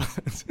skrek.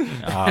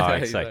 Ja,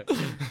 exakt.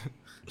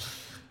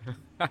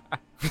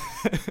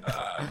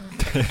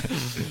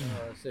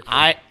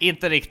 Nej,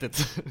 inte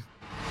riktigt.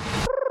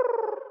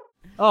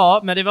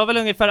 Ja, men det var väl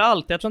ungefär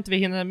allt. Jag tror inte vi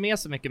hinner med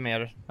så mycket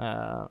mer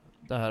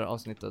det här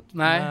avsnittet.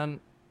 Nej. Men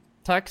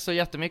tack så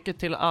jättemycket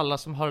till alla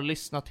som har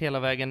lyssnat hela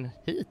vägen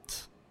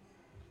hit.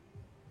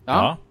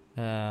 Ja.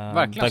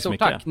 Verkligen, tack stort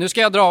tack. Nu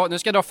ska jag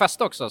dra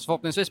fest också, så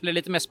förhoppningsvis blir det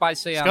lite mer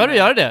spicy. Ska du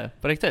göra det?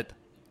 På riktigt?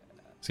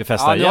 Ska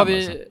festa igen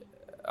alltså?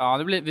 Ja,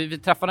 det blir, vi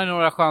träffade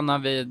några sköna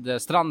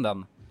vid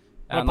stranden.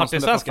 Någon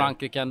från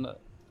Frankrike.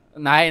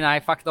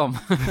 Nej, fuck dem.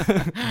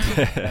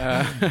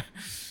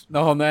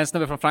 En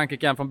snubbe från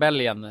Frankrike, en från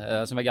Belgien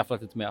som vi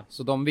gafflat lite med.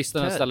 Så de visste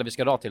den ställe vi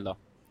ska dra till då.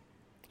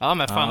 Ja,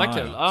 men fan vad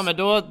kul. Ja, men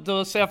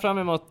då ser jag fram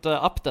emot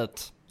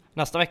update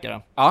nästa vecka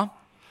då. Ja,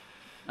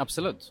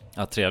 absolut.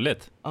 Ja,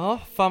 trevligt. Ja,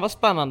 fan vad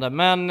spännande.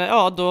 Men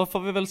ja, då får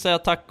vi väl säga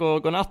tack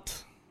och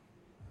godnatt.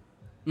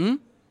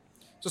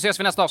 Så ses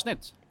vi nästa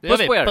avsnitt.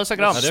 Puss på er. Puss och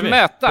kram.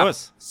 Smöta.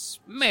 Puss.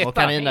 Smeta. Och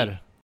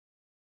kaniner.